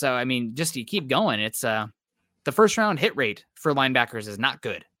 So, I mean, just you keep going. It's the first round hit rate for linebackers is not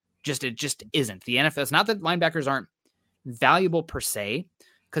good. It just isn't. The NFL, it's not that linebackers aren't valuable per se,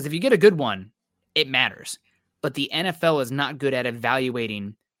 because if you get a good one, it matters. But the NFL is not good at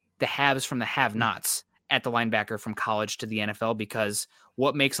evaluating the haves from the have-nots at the linebacker from college to the NFL, because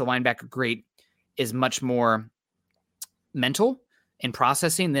what makes a linebacker great is much more mental and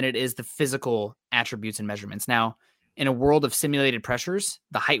processing than it is the physical attributes and measurements. Now, in a world of simulated pressures,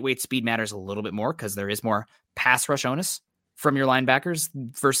 the height, weight, speed matters a little bit more because there is more pass rush onus from your linebackers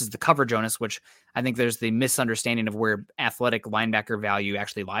versus the coverage onus, which I think there's the misunderstanding of where athletic linebacker value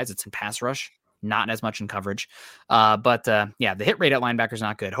actually lies. It's in pass rush, not as much in coverage. But the hit rate at linebacker is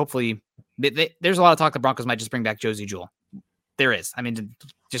not good. Hopefully, there's a lot of talk the Broncos might just bring back Josie Jewell. There is. I mean,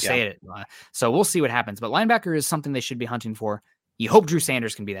 just say it. So we'll see what happens. But linebacker is something they should be hunting for. You hope Drew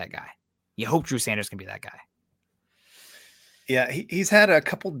Sanders can be that guy. Yeah, he's had a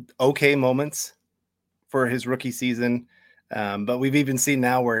couple okay moments for his rookie season, but we've even seen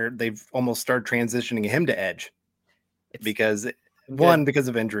now where they've almost started transitioning him to edge because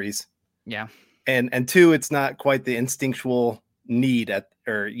of injuries. Yeah, and 2, it's not quite the instinctual need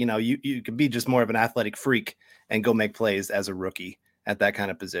you could be just more of an athletic freak and go make plays as a rookie at that kind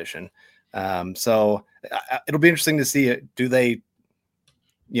of position. So it'll be interesting to see it. Do they,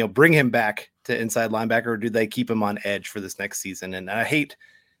 bring him back to inside linebacker, or do they keep him on edge for this next season? And I hate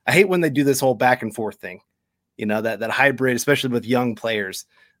when they do this whole back and forth thing, that hybrid, especially with young players.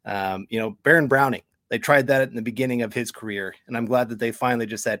 Baron Browning, they tried that in the beginning of his career, and I'm glad that they finally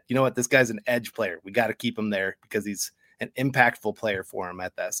just said, you know what, this guy's an edge player. We got to keep him there because he's an impactful player for him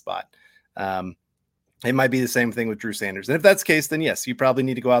at that spot. It might be the same thing with Drew Sanders. And if that's the case, then yes, you probably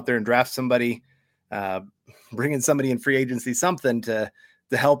need to go out there and draft somebody, bring in somebody in free agency, something to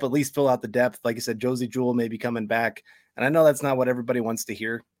help at least fill out the depth. Like you said, Josie Jewell may be coming back. And I know that's not what everybody wants to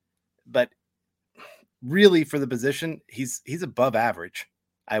hear, but really for the position, he's above average,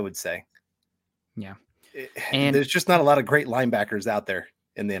 I would say. Yeah. And there's just not a lot of great linebackers out there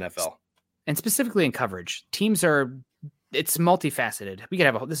in the NFL. And specifically in coverage, it's multifaceted. We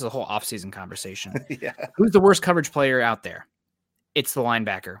could this is a whole offseason conversation. Yeah. Who's the worst coverage player out there? It's the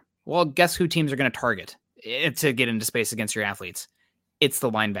linebacker. Well, guess who teams are going to target to get into space against your athletes? It's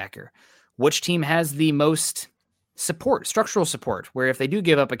the linebacker. Which team has the most support, structural support, where if they do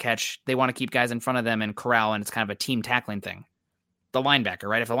give up a catch, they want to keep guys in front of them and corral, and it's kind of a team tackling thing? The linebacker,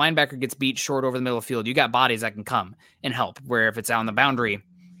 right? If a linebacker gets beat short over the middle of the field, you got bodies that can come and help. Where if it's out on the boundary,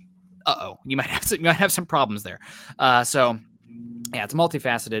 you might have some problems there. So it's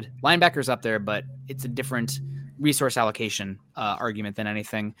multifaceted. Linebacker's up there, but it's a different resource allocation argument than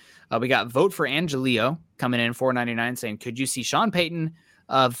anything. We got Vote for Angelio coming in $4.99 saying, could you see Sean Payton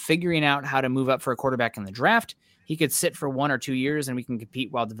figuring out how to move up for a quarterback in the draft? He could sit for 1 or 2 years and we can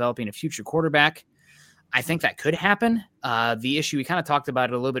compete while developing a future quarterback. I think that could happen. The issue, we kind of talked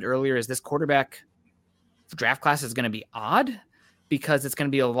about it a little bit earlier, is this quarterback draft class is going to be odd because it's going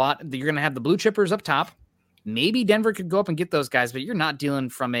to be a lot. You're going to have the blue chippers up top. Maybe Denver could go up and get those guys, but you're not dealing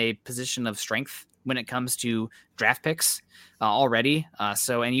from a position of strength when it comes to draft picks already.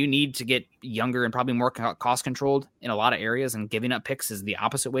 And you need to get younger and probably more cost controlled in a lot of areas, and giving up picks is the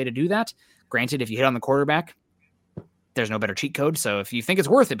opposite way to do that. Granted, if you hit on the quarterback, there's no better cheat code. So if you think it's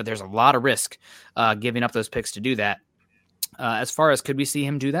worth it, but there's a lot of risk giving up those picks to do that. As far as could we see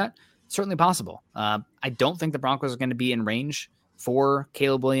him do that? Certainly possible. I don't think the Broncos are going to be in range for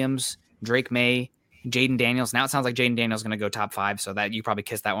Caleb Williams, Drake May, Jaden Daniels. Now it sounds like Jaden Daniels is going to go top 5, so that you probably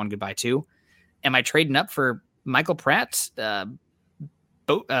kissed that one goodbye too. Am I trading up for Michael Pratt, Bo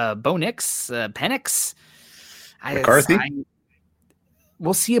Nix, Penix? McCarthy?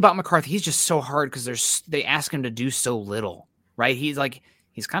 We'll see about McCarthy. He's just so hard because they ask him to do so little, right? He's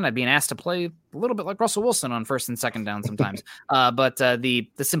kind of being asked to play a little bit like Russell Wilson on first and second down sometimes. But the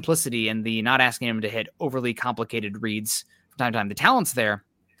simplicity and the not asking him to hit overly complicated reads from time to time, the talent's there.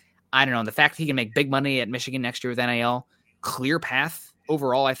 I don't know. The fact that he can make big money at Michigan next year with NIL, clear path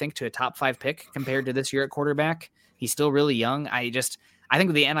overall, I think, to a top 5 pick compared to this year at quarterback. He's still really young. I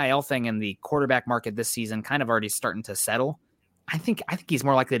think the NIL thing and the quarterback market this season kind of already starting to settle. I think he's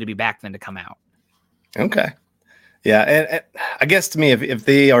more likely to be back than to come out. Okay. Yeah. And I guess to me, if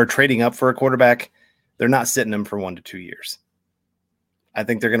they are trading up for a quarterback, they're not sitting him for 1 to 2 years. I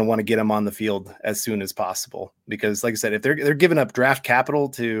think they're going to want to get him on the field as soon as possible because, like I said, if they're giving up draft capital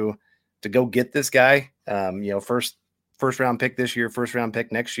to go get this guy, first round pick this year, first round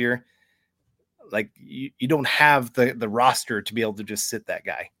pick next year, like you don't have the roster to be able to just sit that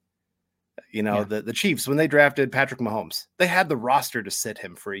guy. The Chiefs, when they drafted Patrick Mahomes, they had the roster to sit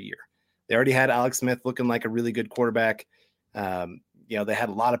him for a year. They already had Alex Smith looking like a really good quarterback. They had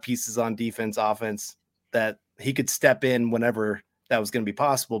a lot of pieces on defense, offense that he could step in whenever that was going to be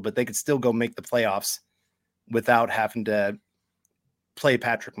possible, but they could still go make the playoffs without having to play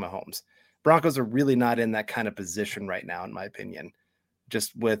Patrick Mahomes. Broncos are really not in that kind of position right now, in my opinion,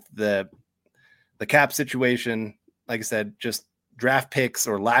 just with the cap situation. Like I said, just draft picks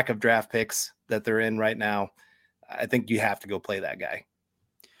or lack of draft picks that they're in right now. I think you have to go play that guy.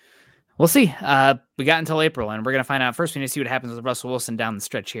 We'll see. We got until April, and we're going to find out. First, we need to see what happens with Russell Wilson down the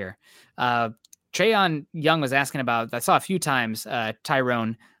stretch here. Trayon Young was asking about, I saw a few times,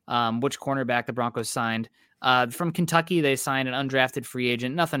 Tyrone, which cornerback the Broncos signed. From Kentucky, they signed an undrafted free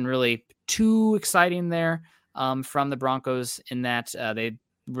agent. Nothing really too exciting there from the Broncos in that they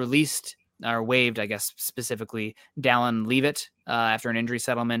released or waived, I guess, specifically Dallin Leavitt after an injury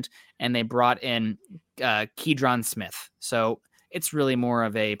settlement, and they brought in Keydron Smith. So it's really more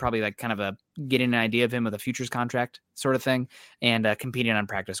of probably kind of a getting an idea of him with a futures contract sort of thing and competing on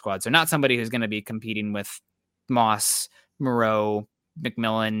practice squad. So not somebody who's going to be competing with Moss, Moreau,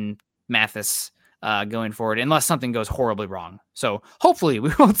 McMillan, Mathis going forward, unless something goes horribly wrong. So hopefully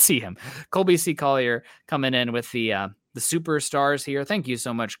we won't see him. Colby C. Collier coming in with the superstars here. Thank you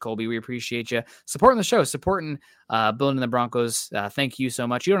so much, Colby. We appreciate you supporting the show, supporting building the Broncos. Thank you so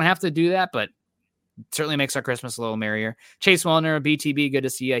much. You don't have to do that, but it certainly makes our Christmas a little merrier. Chase Wellner, BTB, good to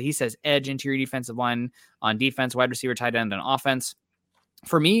see you. He says edge, interior defensive line on defense, wide receiver, tight end on offense.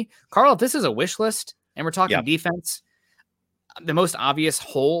 For me, Carl, if this is a wish list and we're talking defense, the most obvious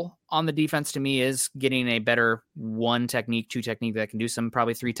hole on the defense to me is getting a better 1 technique, 2 technique that can do some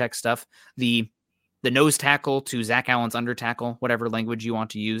probably 3 tech stuff. The nose tackle to Zach Allen's under tackle, whatever language you want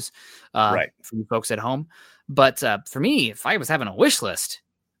to use for you folks at home. But for me, if I was having a wish list,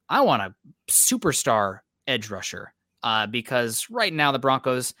 I want a superstar edge rusher because right now the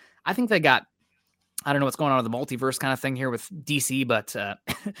Broncos, I think they got, I don't know what's going on with the multiverse kind of thing here with DC, but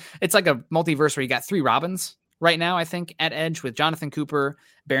it's like a multiverse where you got 3 Robins right now, I think, at edge with Jonathan Cooper,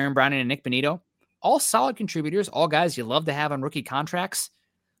 Baron Browning, and Nick Bonito. All solid contributors, all guys you love to have on rookie contracts.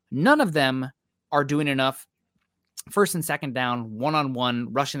 None of them are doing enough first and second down,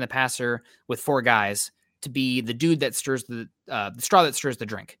 one-on-one, rushing the passer with 4 guys to be the dude that stirs the straw that stirs the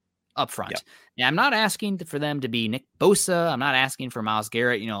drink up front. Yep. Now, I'm not asking for them to be Nick Bosa. I'm not asking for Myles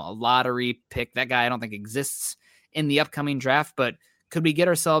Garrett, a lottery pick. That guy I don't think exists in the upcoming draft, but could we get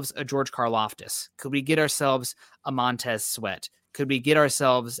ourselves a George Karlaftis? Could we get ourselves a Montez Sweat? Could we get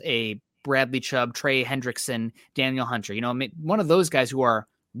ourselves a Bradley Chubb, Trey Hendrickson, Daniel Hunter? One of those guys who are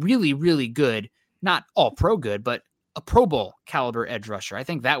really, really good, not all pro good, but a Pro Bowl caliber edge rusher. I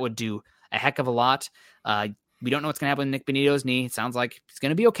think that would do a heck of a lot. We don't know what's going to happen with Nick Bonito's knee. It sounds like it's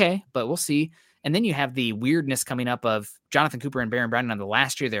going to be okay, but we'll see. And then you have the weirdness coming up of Jonathan Cooper and Baron Browning on the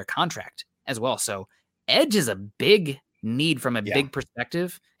last year of their contract as well. So edge is a big need from a big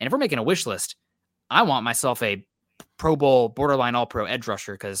perspective. And if we're making a wish list, I want myself a Pro Bowl, borderline all-pro edge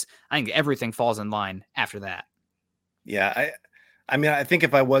rusher because I think everything falls in line after that. Yeah, I mean, I think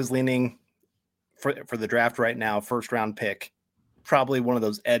if I was leaning for the draft right now, first round pick, probably one of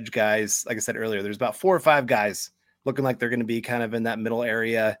those edge guys. Like I said earlier, there's about 4 or 5 guys looking like they're going to be kind of in that middle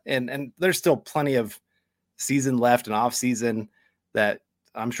area. And there's still plenty of season left and off season that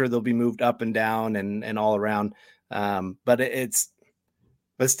I'm sure they'll be moved up and down and all around. But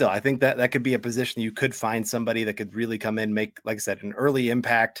still, I think that could be a position you could find somebody that could really come in, make, like I said, an early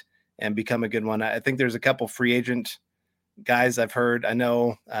impact and become a good one. I think there's a couple free agent guys I've heard. I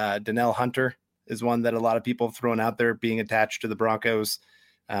know Danielle Hunter is one that a lot of people have thrown out there, being attached to the Broncos.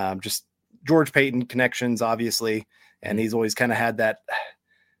 Just George Payton connections, obviously. And he's always kind of had that,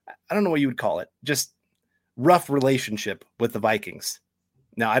 I don't know what you would call it, just rough relationship with the Vikings.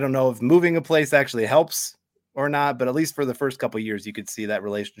 Now, I don't know if moving a place actually helps or not, but at least for the first couple of years, you could see that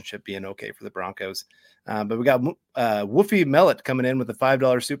relationship being okay for the Broncos. But we got Woofy Mellet coming in with a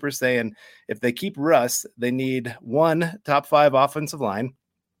 $5 super saying if they keep Russ, they need 1, top 5 offensive line,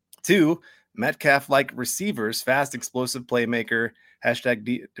 2, Metcalf-like receivers, fast, explosive playmaker,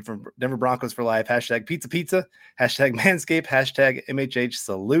 hashtag Denver Broncos for life, hashtag pizza pizza, hashtag Manscaped, hashtag MHH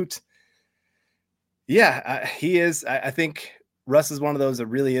salute. Yeah, he is. I think Russ is one of those that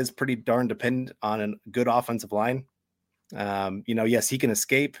really is pretty darn dependent on a good offensive line. Yes, he can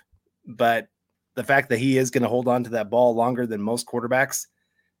escape, but the fact that he is going to hold on to that ball longer than most quarterbacks,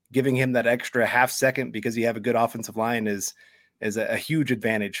 giving him that extra half second because you have a good offensive line is a huge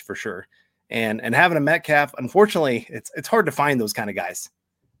advantage for sure. And having a Metcalf, unfortunately, it's hard to find those kind of guys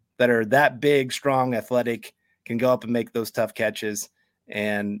that are that big, strong, athletic, can go up and make those tough catches.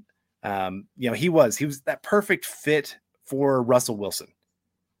 And he was that perfect fit for Russell Wilson.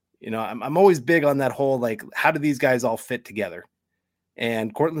 I'm always big on that whole, like, how do these guys all fit together?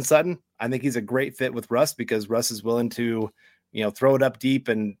 And Courtland Sutton, I think he's a great fit with Russ because Russ is willing to, throw it up deep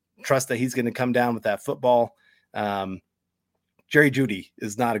and trust that he's going to come down with that football. Jerry Jeudy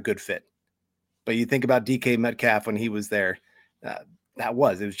is not a good fit, but you think about DK Metcalf when he was there, it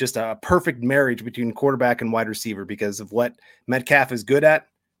was just a perfect marriage between quarterback and wide receiver because of what Metcalf is good at.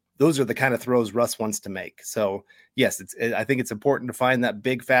 Those are the kind of throws Russ wants to make. So yes, I think it's important to find that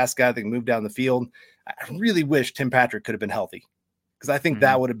big, fast guy that can move down the field. I really wish Tim Patrick could have been healthy because I think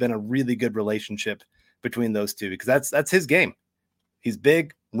that would have been a really good relationship between those two because that's his game. He's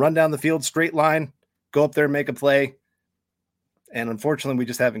big, run down the field, straight line, go up there and make a play. And unfortunately, we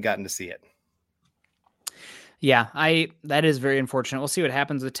just haven't gotten to see it. Yeah, that is very unfortunate. We'll see what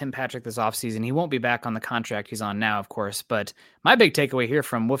happens with Tim Patrick this offseason. He won't be back on the contract he's on now, of course. But my big takeaway here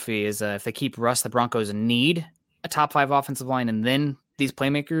from Woofy is if they keep Russ, the Broncos need a top 5 offensive line and then these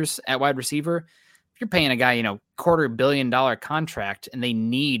playmakers at wide receiver. If you're paying a guy, $250 million contract and they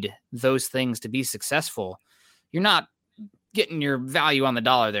need those things to be successful, you're not getting your value on the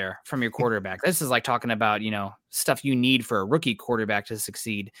dollar there from your quarterback. This is like talking about, stuff you need for a rookie quarterback to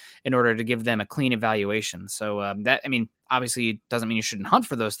succeed in order to give them a clean evaluation. So obviously doesn't mean you shouldn't hunt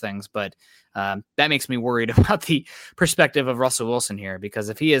for those things, but that makes me worried about the perspective of Russell Wilson here, because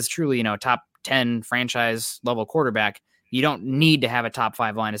if he is truly, top 10 franchise level quarterback, you don't need to have a top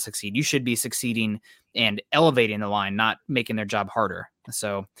 5 line to succeed. You should be succeeding and elevating the line, not making their job harder.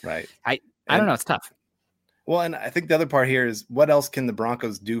 So right. I don't know. It's tough. Well, and I think the other part here is what else can the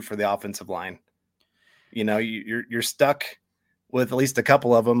Broncos do for the offensive line? You're stuck with at least a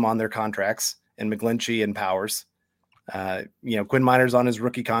couple of them on their contracts, and McGlinchey and Powers. Quinn Minor's on his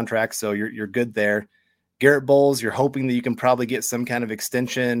rookie contract, so you're good there. Garrett Bowles, you're hoping that you can probably get some kind of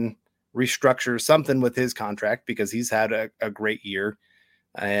extension, restructure something with his contract because he's had a great year.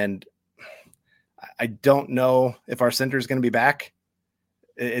 And I don't know if our center is going to be back.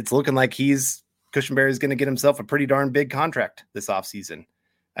 It's looking like Cushenberry is going to get himself a pretty darn big contract this offseason.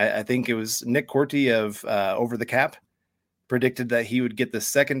 I think it was Nick Corti of Over the Cap predicted that he would get the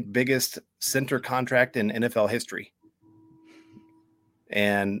second biggest center contract in NFL history.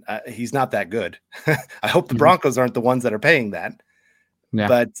 And he's not that good. I hope the Broncos aren't the ones that are paying that.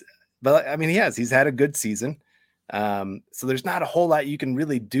 Yeah. But I mean, he's had a good season. So there's not a whole lot you can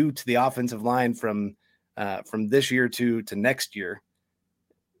really do to the offensive line from this year to next year.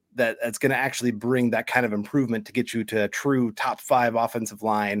 That's going to actually bring that kind of improvement to get you to a true top 5 offensive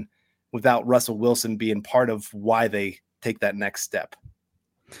line without Russell Wilson being part of why they take that next step.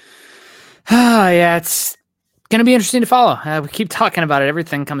 Yeah, it's going to be interesting to follow. We keep talking about it.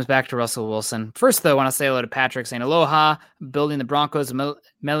 Everything comes back to Russell Wilson. First, though, I want to say hello to Patrick saying, aloha, building the Broncos,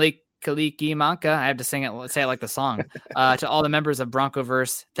 Meli Kaliki Manka. I have to say it like the song. To all the members of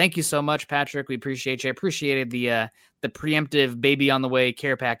Broncoverse, thank you so much, Patrick. We appreciate you. I appreciated the preemptive baby on the way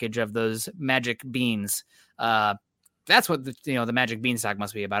care package of those magic beans. That's what the magic beanstalk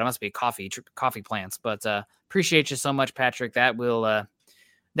must be about. It must be coffee plants. But appreciate you so much, Patrick. That will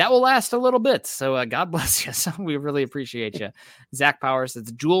last a little bit. So God bless you. So we really appreciate you. Zach Powers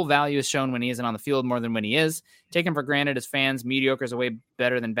says dual value is shown when he isn't on the field more than when he is. Taken for granted as fans, mediocre is a way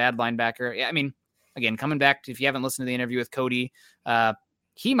better than bad linebacker. Yeah, I mean, again, coming back to, if you haven't listened to the interview with Cody,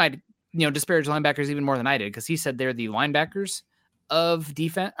 he might disparage linebackers even more than I did, because he said they're the linebackers of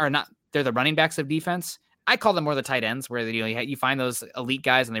defense, or not, they're the running backs of defense. I call them more the tight ends, where you find those elite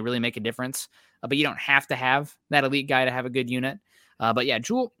guys and they really make a difference. But you don't have to have that elite guy to have a good unit. But yeah,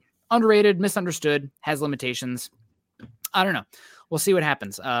 Jewel, underrated, misunderstood, has limitations. I don't know. We'll see what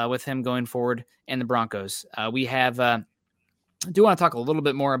happens with him going forward in the Broncos. We have, I do want to talk a little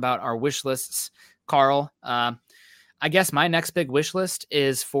bit more about our wish lists, Carl. I guess my next big wish list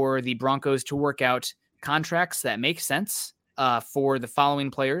is for the Broncos to work out contracts that make sense for the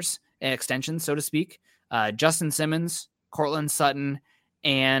following players, extensions, so to speak. Justin Simmons, Courtland Sutton,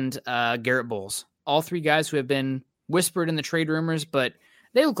 and Garrett Bowles. All three guys who have been whispered in the trade rumors, but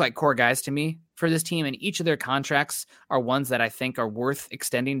they look like core guys to me for this team, and each of their contracts are ones that I think are worth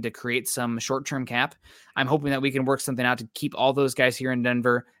extending to create some short-term cap. I'm hoping that we can work something out to keep all those guys here in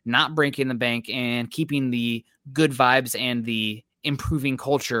Denver, not breaking the bank, and keeping the good vibes and the improving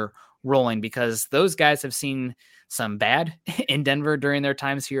culture rolling, because those guys have seen some bad in Denver during their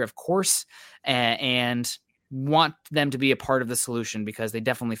times here, of course, and want them to be a part of the solution because they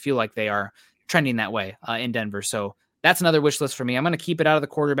definitely feel like they are trending that way in Denver. So that's another wish list for me. I'm going to keep it out of the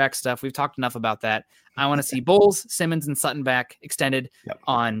quarterback stuff. We've talked enough about that. I want to see Bowles, Simmons, and Sutton back extended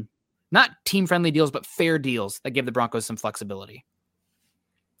on not team-friendly deals, but fair deals that give the Broncos some flexibility.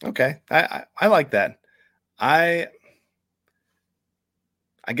 Okay. I like that. I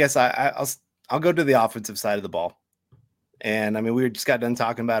guess I'll go to the offensive side of the ball. And I mean, we just got done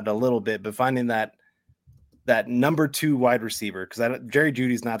talking about it a little bit, but finding that number 2 wide receiver, because Jerry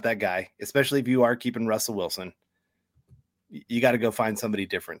Jeudy's not that guy, especially if you are keeping Russell Wilson. You got to go find somebody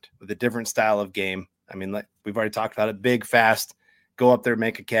different with a different style of game. I mean, like we've already talked about it, big, fast, go up there,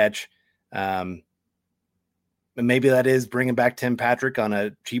 make a catch. And maybe that is bringing back Tim Patrick on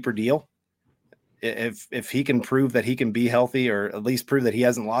a cheaper deal. If he can prove that he can be healthy, or at least prove that he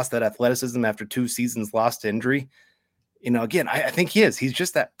hasn't lost that athleticism after 2 seasons lost to injury, again, I think he is. He's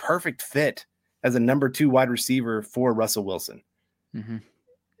just that perfect fit as a number 2 wide receiver for Russell Wilson. Mm-hmm.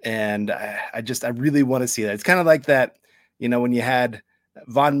 And I really want to see that. It's kind of like that, when you had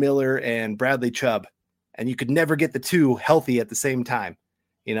Von Miller and Bradley Chubb, and you could never get the 2 healthy at the same time,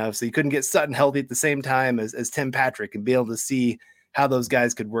 so you couldn't get Sutton healthy at the same time as Tim Patrick and be able to see how those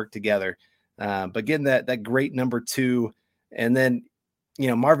guys could work together. But getting that great number 2, and then,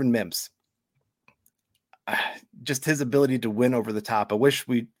 Marvin Mims, just his ability to win over the top. I wish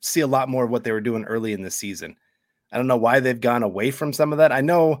we'd see a lot more of what they were doing early in the season. I don't know why they've gone away from some of that. I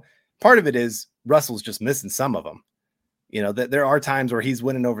know part of it is Russell's just missing some of them. That there are times where he's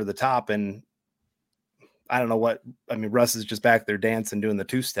winning over the top, and I don't know what, Russ is just back there dancing, doing the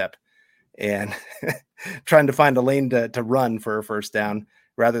 2-step and trying to find a lane to run for a first down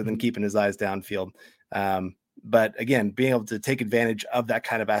rather than keeping his eyes downfield. But again, being able to take advantage of that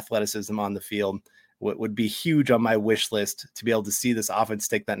kind of athleticism on the field would be huge on my wish list, to be able to see this offense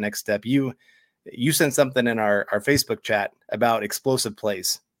take that next step. You sent something in our Facebook chat about explosive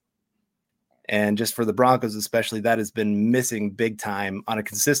plays. And just for the Broncos, especially, that has been missing big time on a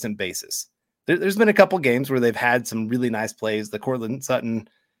consistent basis. There's been a couple games where they've had some really nice plays. The Courtland Sutton,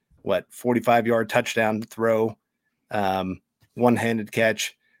 45-yard touchdown throw, one-handed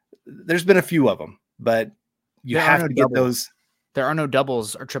catch. There's been a few of them, but you have to get those. There are no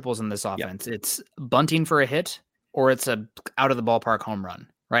doubles or triples in this offense. Yep. It's bunting for a hit, or it's a out of the ballpark home run,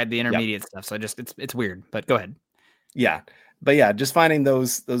 right? The intermediate stuff. So it's weird, but go ahead. Yeah. But yeah, just finding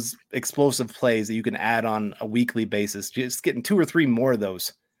those explosive plays that you can add on a weekly basis, just getting 2 or 3 more of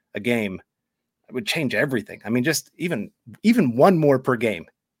those a game would change everything. I mean, just even 1 more per game,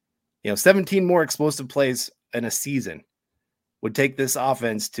 17 more explosive plays in a season would take this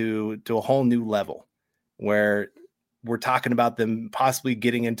offense to a whole new level, where we're talking about them possibly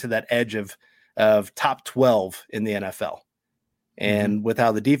getting into that edge of top 12 in the NFL. And with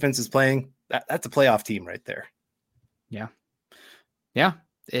how the defense is playing, that's a playoff team right there. Yeah. Yeah,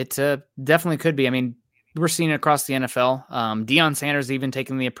 it definitely could be. I mean, we're seeing it across the NFL. Deion Sanders even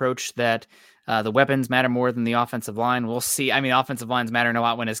taking the approach that the weapons matter more than the offensive line. We'll see. I mean, offensive lines matter a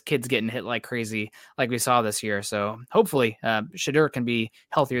lot when his kid's getting hit like crazy, like we saw this year. So hopefully Shadur can be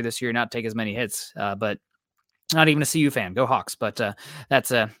healthier this year, not take as many hits. But not even a CU fan. Go Hawks. But that's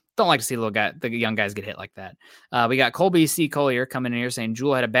don't like to see the young guys get hit like that. We got Colby C. Collier coming in here saying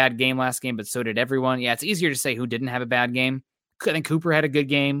Jewell had a bad game last game, but so did everyone. Yeah, it's easier to say who didn't have a bad game. I think Cooper had a good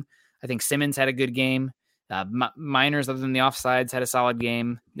game. I think Simmons had a good game. Miners, other than the offsides, had a solid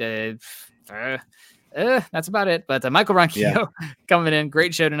game. That's about it. But Michael Ronquillo coming in.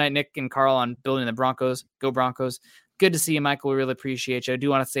 Great show tonight, Nick and Carl, on building the Broncos. Go Broncos. Good to see you, Michael. We really appreciate you. I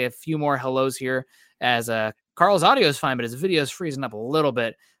do want to say a few more hellos here, as Carl's audio is fine, but his video is freezing up a little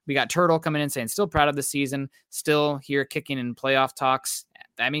bit. We got Turtle coming in saying still proud of the season, still here kicking in playoff talks.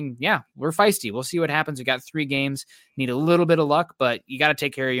 I mean, yeah, we're feisty. We'll see what happens. We got 3 games, need a little bit of luck, but you got to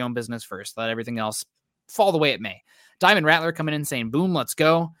take care of your own business first. Let everything else fall the way it may. Diamond Rattler coming in saying, boom, let's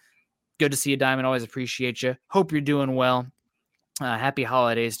go. good to see you, Diamond. Always appreciate you. Hope you're doing well. Happy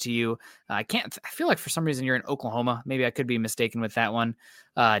holidays to you. I feel like for some reason you're in Oklahoma. Maybe I could be mistaken with that one.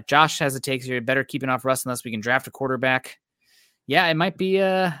 Josh has a take here. Better keeping off Russ unless we can draft a quarterback. Yeah, it might be,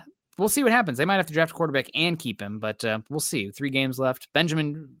 we'll see what happens. They might have to draft a quarterback and keep him, but we'll see. 3 games left.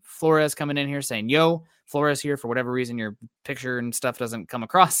 Benjamin Flores coming in here saying, yo, Flores here. For whatever reason, your picture and stuff doesn't come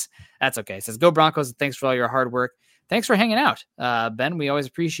across. That's okay. It says, go Broncos. Thanks for all your hard work. Thanks for hanging out, Ben. We always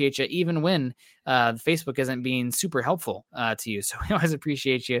appreciate you, even when Facebook isn't being super helpful to you. So we always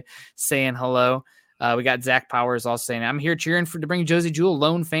appreciate you saying hello. We got Zach Powers also saying, I'm here cheering to bring Josie Jewell,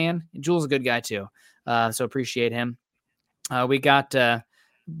 lone fan. Jewel's a good guy too. So appreciate him. We got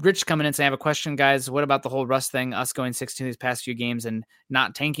Rich coming in saying, I have a question, guys. What about the whole Russ thing, us going 16 these past few games and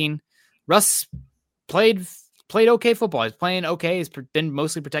not tanking? Russ played okay football. He's playing okay. He's been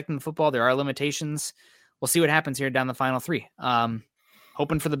mostly protecting the football. There are limitations. We'll see what happens here down the final 3.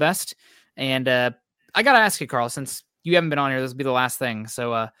 Hoping for the best. And I got to ask you, Carl, since you haven't been on here, this will be the last thing.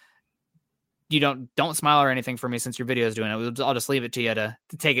 So you don't smile or anything for me since your video is doing it. I'll just leave it to you to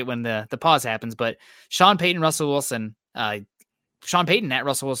take it when the pause happens. But Sean Payton, Russell Wilson, Sean Payton at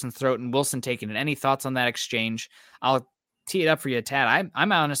Russell Wilson's throat and Wilson taking it. Any thoughts on that exchange? I'll tee it up for you, Tad.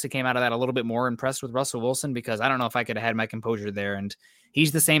 I'm honestly came out of that a little bit more impressed with Russell Wilson because I don't know if I could have had my composure there. And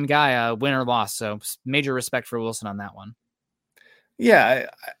he's the same guy, win or loss. So major respect for Wilson on that one. Yeah,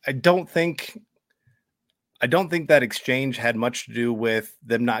 I don't think that exchange had much to do with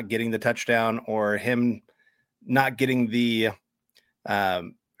them not getting the touchdown or him not getting the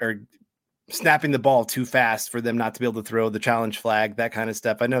or snapping the ball too fast for them not to be able to throw the challenge flag, that kind of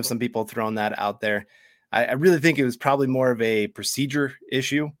stuff. I know some people throwing that out there. I really think it was probably more of a procedure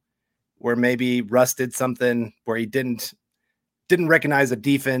issue where maybe Russ did something where he didn't recognize a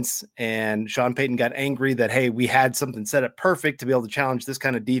defense and Sean Payton got angry that, hey, we had something set up perfect to be able to challenge this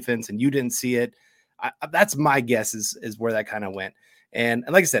kind of defense and you didn't see it. That's my guess is where that kind of went. And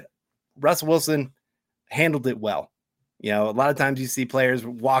like I said, Russell Wilson handled it well. You know, a lot of times you see players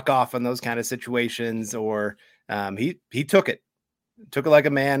walk off in those kind of situations or he took it like a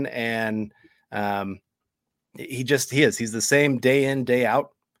man. And he's the same day in, day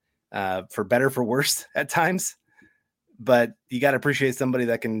out, for better, for worse at times. But you got to appreciate somebody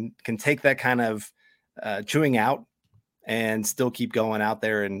that can take that kind of chewing out and still keep going out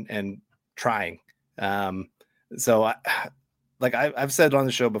there and trying. So I've said on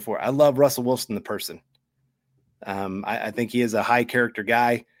the show before, I love Russell Wilson, the person. I think he is a high character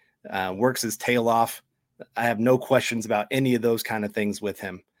guy, works his tail off. I have no questions about any of those kind of things with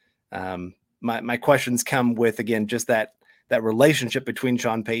him. My questions come with, again, just that relationship between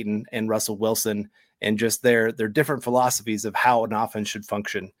Sean Payton and Russell Wilson and just their different philosophies of how an offense should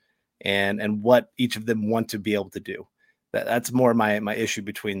function and what each of them want to be able to do. That's more my issue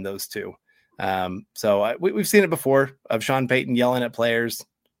between those two. So we've seen it before of Sean Payton yelling at players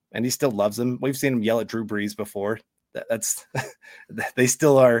and he still loves them. We've seen him yell at Drew Brees before. That's they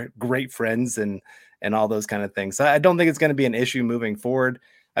still are great friends and all those kind of things. So I don't think it's going to be an issue moving forward.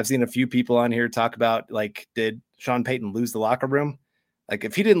 I've seen a few people on here talk about, like, did Sean Payton lose the locker room? Like,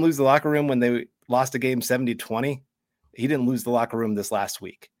 if he didn't lose the locker room when they lost a game 70-20, he didn't lose the locker room this last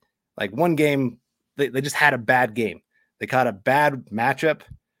week. Like, one game, they just had a bad game. They caught a bad matchup.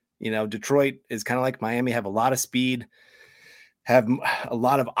 You know, Detroit is kind of like Miami, have a lot of speed, have a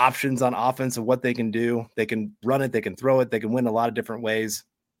lot of options on offense of what they can do. They can run it, they can throw it, they can win a lot of different ways.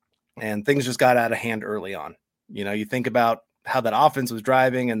 And things just got out of hand early on. You know, you think about how that offense was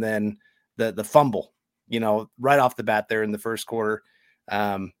driving and then the fumble, you know, right off the bat there in the first quarter.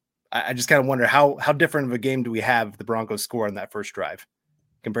 I just kind of wonder how different of a game do we have if the Broncos score on that first drive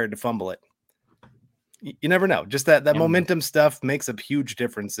compared to fumble it. You never know. Just that momentum stuff makes a huge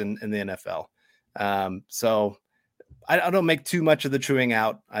difference in the NFL. So I don't make too much of the chewing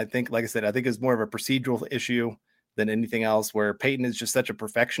out. I think, like I said, I think it's more of a procedural issue than anything else, where Peyton is just such a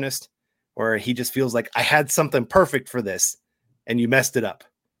perfectionist, or he just feels like I had something perfect for this and you messed it up.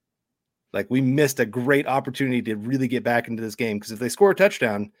 Like, we missed a great opportunity to really get back into this game. Because if they score a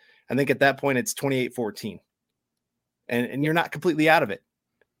touchdown, I think at that point it's 28-14 and you're not completely out of it.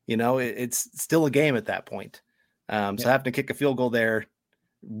 You know, it's still a game at that point. So having to kick a field goal there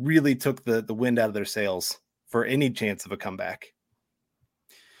really took the wind out of their sails for any chance of a comeback.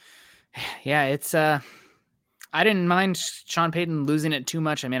 Yeah, it's I didn't mind Sean Payton losing it too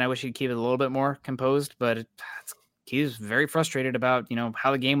much. I mean, I wish he'd keep it a little bit more composed, but he was very frustrated about, you know,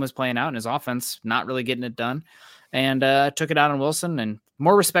 how the game was playing out and his offense not really getting it done, and took it out on Wilson. And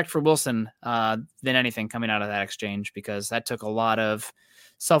more respect for Wilson than anything coming out of that exchange, because that took a lot of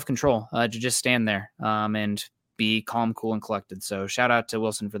self-control to just stand there and be calm, cool, and collected. So shout out to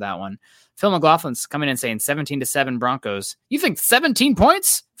Wilson for that one. Phil McLaughlin's coming in saying 17-7 Broncos. You think 17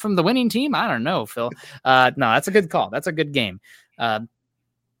 points from the winning team? I don't know, Phil. No, that's a good call. That's a good game.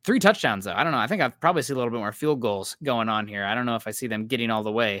 3 touchdowns, though. I don't know. I think I've probably see a little bit more field goals going on here. I don't know if I see them getting all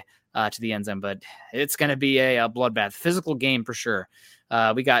the way to the end zone, but it's going to be a bloodbath. Physical game for sure.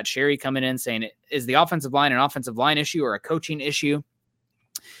 We got Sherry coming in saying, is the offensive line an offensive line issue or a coaching issue?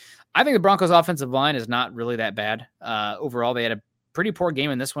 I think the Broncos offensive line is not really that bad. Overall, they had a pretty poor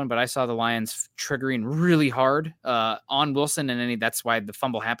game in this one, but I saw the Lions triggering really hard on Wilson, and that's why the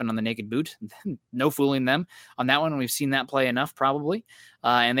fumble happened on the naked boot. No fooling them on that one. We've seen that play enough probably.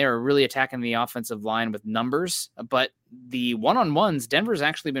 And they were really attacking the offensive line with numbers, but the one-on-ones, Denver's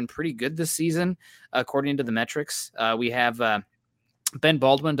actually been pretty good this season, according to the metrics. We have Ben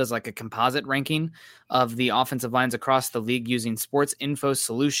Baldwin does like a composite ranking of the offensive lines across the league using Sports Info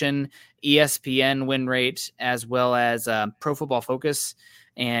Solution, ESPN win rate, as well as Pro Football Focus.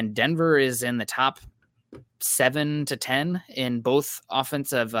 And Denver is in the top 7 to 10 in both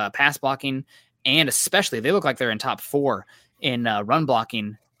offensive pass blocking, and especially they look like they're in top 4 in run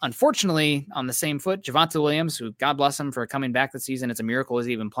blocking. Unfortunately, on the same foot, Javonte Williams, who God bless him for coming back this season. It's a miracle he's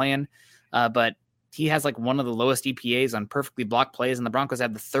even playing. But he has like one of the lowest EPAs on perfectly blocked plays, and the Broncos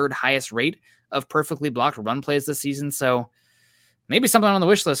have the 3rd highest rate of perfectly blocked run plays this season. So maybe something on the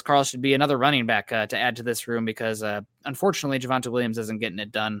wish list, Carl, should be another running back to add to this room, because unfortunately Javonte Williams isn't getting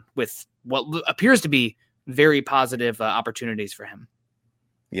it done with what appears to be very positive opportunities for him.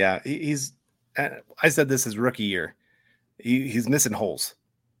 Yeah, he's. I said this his rookie year. He's missing holes.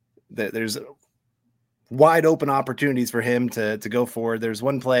 There's wide open opportunities for him to go forward. There's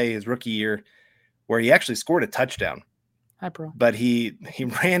one play his rookie year where he actually scored a touchdown. Hi, bro. But he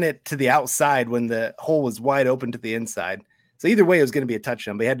ran it to the outside when the hole was wide open to the inside. So either way, it was going to be a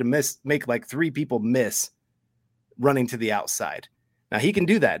touchdown. But he had to make like 3 people miss running to the outside. Now he can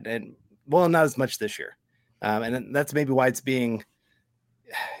do that, and well, not as much this year. And that's maybe why it's being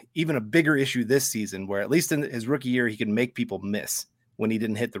even a bigger issue this season, where at least in his rookie year, he can make people miss when he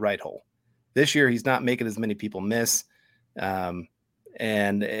didn't hit the right hole. This year, he's not making as many people miss.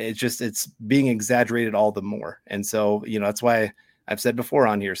 And it's being exaggerated all the more. And so, that's why I've said before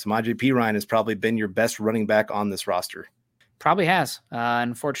on here, Samaje Perine has probably been your best running back on this roster. Probably has,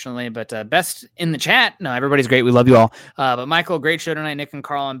 unfortunately, but best in the chat. No, everybody's great. We love you all. But Michael, great show tonight. Nick and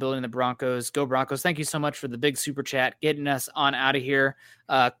Carl on building the Broncos. Go Broncos. Thank you so much for the big super chat, getting us on out of here.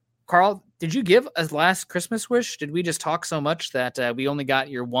 Carl, did you give a last Christmas wish? Did we just talk so much that we only got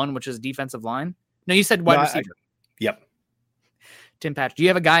your one, which is defensive line? No, you said wide receiver. Yep. Tim Patch, do you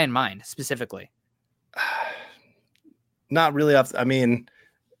have a guy in mind specifically? Not really.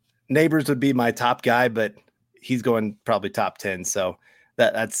 Neighbors would be my top guy, but he's going probably top 10. So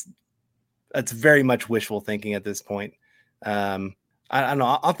that's very much wishful thinking at this point. I don't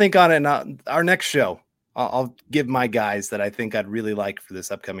know. I'll think on it. And our next show, I'll give my guys that I think I'd really like for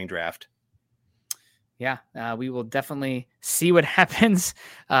this upcoming draft. Yeah, we will definitely see what happens.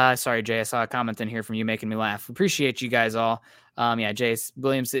 Sorry, Jay, I saw a comment in here from you making me laugh. Appreciate you guys all. Jace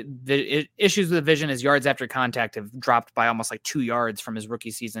Williams, the issues with the vision, his yards after contact have dropped by almost like 2 yards from his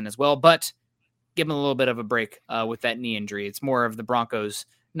rookie season as well. But give him a little bit of a break with that knee injury. It's more of the Broncos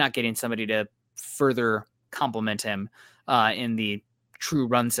not getting somebody to further complement him in the true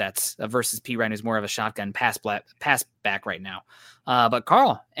run sets versus Perine, who's more of a shotgun pass back right now. But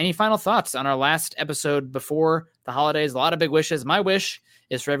Carl, any final thoughts on our last episode before the holidays? A lot of big wishes. My wish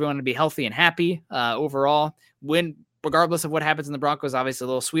is for everyone to be healthy and happy overall. Win, regardless of what happens in the Broncos, obviously a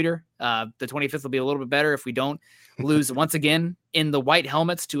little sweeter. The 25th will be a little bit better if we don't lose once again in the white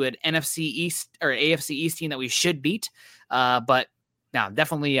helmets to an NFC East or AFC East team that we should beat. But no,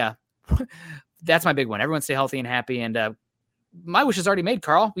 definitely that's my big one. Everyone stay healthy and happy. And my wish is already made,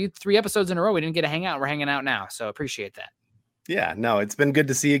 Carl. We had 3 episodes in a row. We didn't get to hang out. We're hanging out now. So appreciate that. Yeah, no, it's been good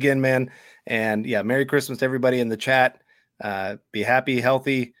to see you again, man. And yeah, Merry Christmas to everybody in the chat. Be happy,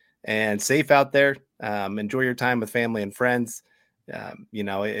 healthy, and safe out there. Enjoy your time with family and friends.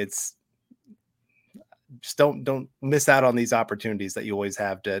 It's just don't miss out on these opportunities that you always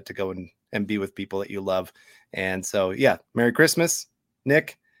have to go and be with people that you love. And so, yeah, Merry Christmas,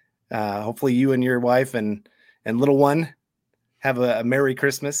 Nick. Hopefully you and your wife and little one have a Merry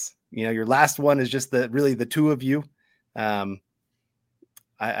Christmas. Your last one is just the 2 of you. I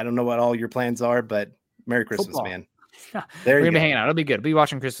don't know what all your plans are, but Merry Christmas, Football. Man. We're going to be hanging out. It'll be good. We'll be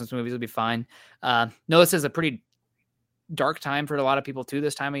watching Christmas movies. It'll be fine. No, this is a pretty dark time for a lot of people too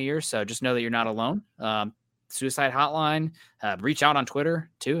this time of year. So just know that you're not alone. Suicide hotline, reach out on Twitter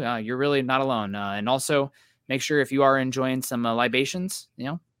too. You're really not alone. And also make sure if you are enjoying some libations,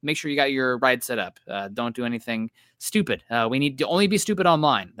 make sure you got your ride set up. Don't do anything stupid. We need to only be stupid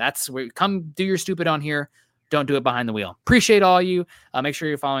online. That's where come do your stupid on here. Don't do it behind the wheel. Appreciate all you. Make sure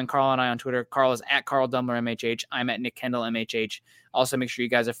you're following Carl and I on Twitter. Carl is at Carl Dumbler MHH. I'm at Nick Kendall MHH. Also, make sure you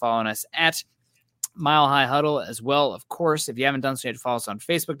guys are following us at Mile High Huddle as well. Of course, if you haven't done so yet, follow us on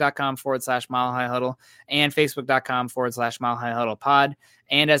Facebook.com/Mile High Huddle and Facebook.com/Mile High Huddle pod.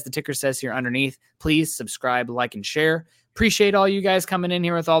 And as the ticker says here underneath, please subscribe, like, and share. Appreciate all you guys coming in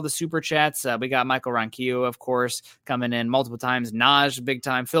here with all the super chats. We got Michael Ronquillo, of course, coming in multiple times. Naj, big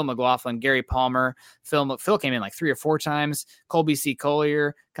time. Phil McLaughlin, Gary Palmer. Phil came in like 3 or 4 times. Colby C.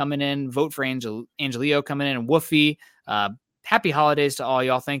 Collier coming in. Vote for Angelio coming in. And Woofy. Happy holidays to all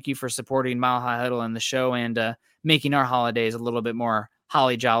y'all. Thank you for supporting Mile High Huddle and the show and making our holidays a little bit more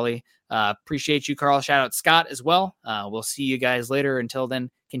holly jolly. Appreciate you, Carl. Shout out Scott as well. We'll see you guys later. Until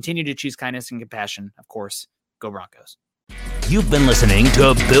then, continue to choose kindness and compassion. Of course, go Broncos. You've been listening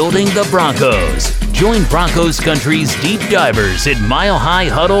to Building the Broncos. Join Broncos Country's deep divers at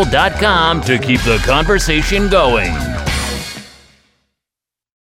milehighhuddle.com to keep the conversation going.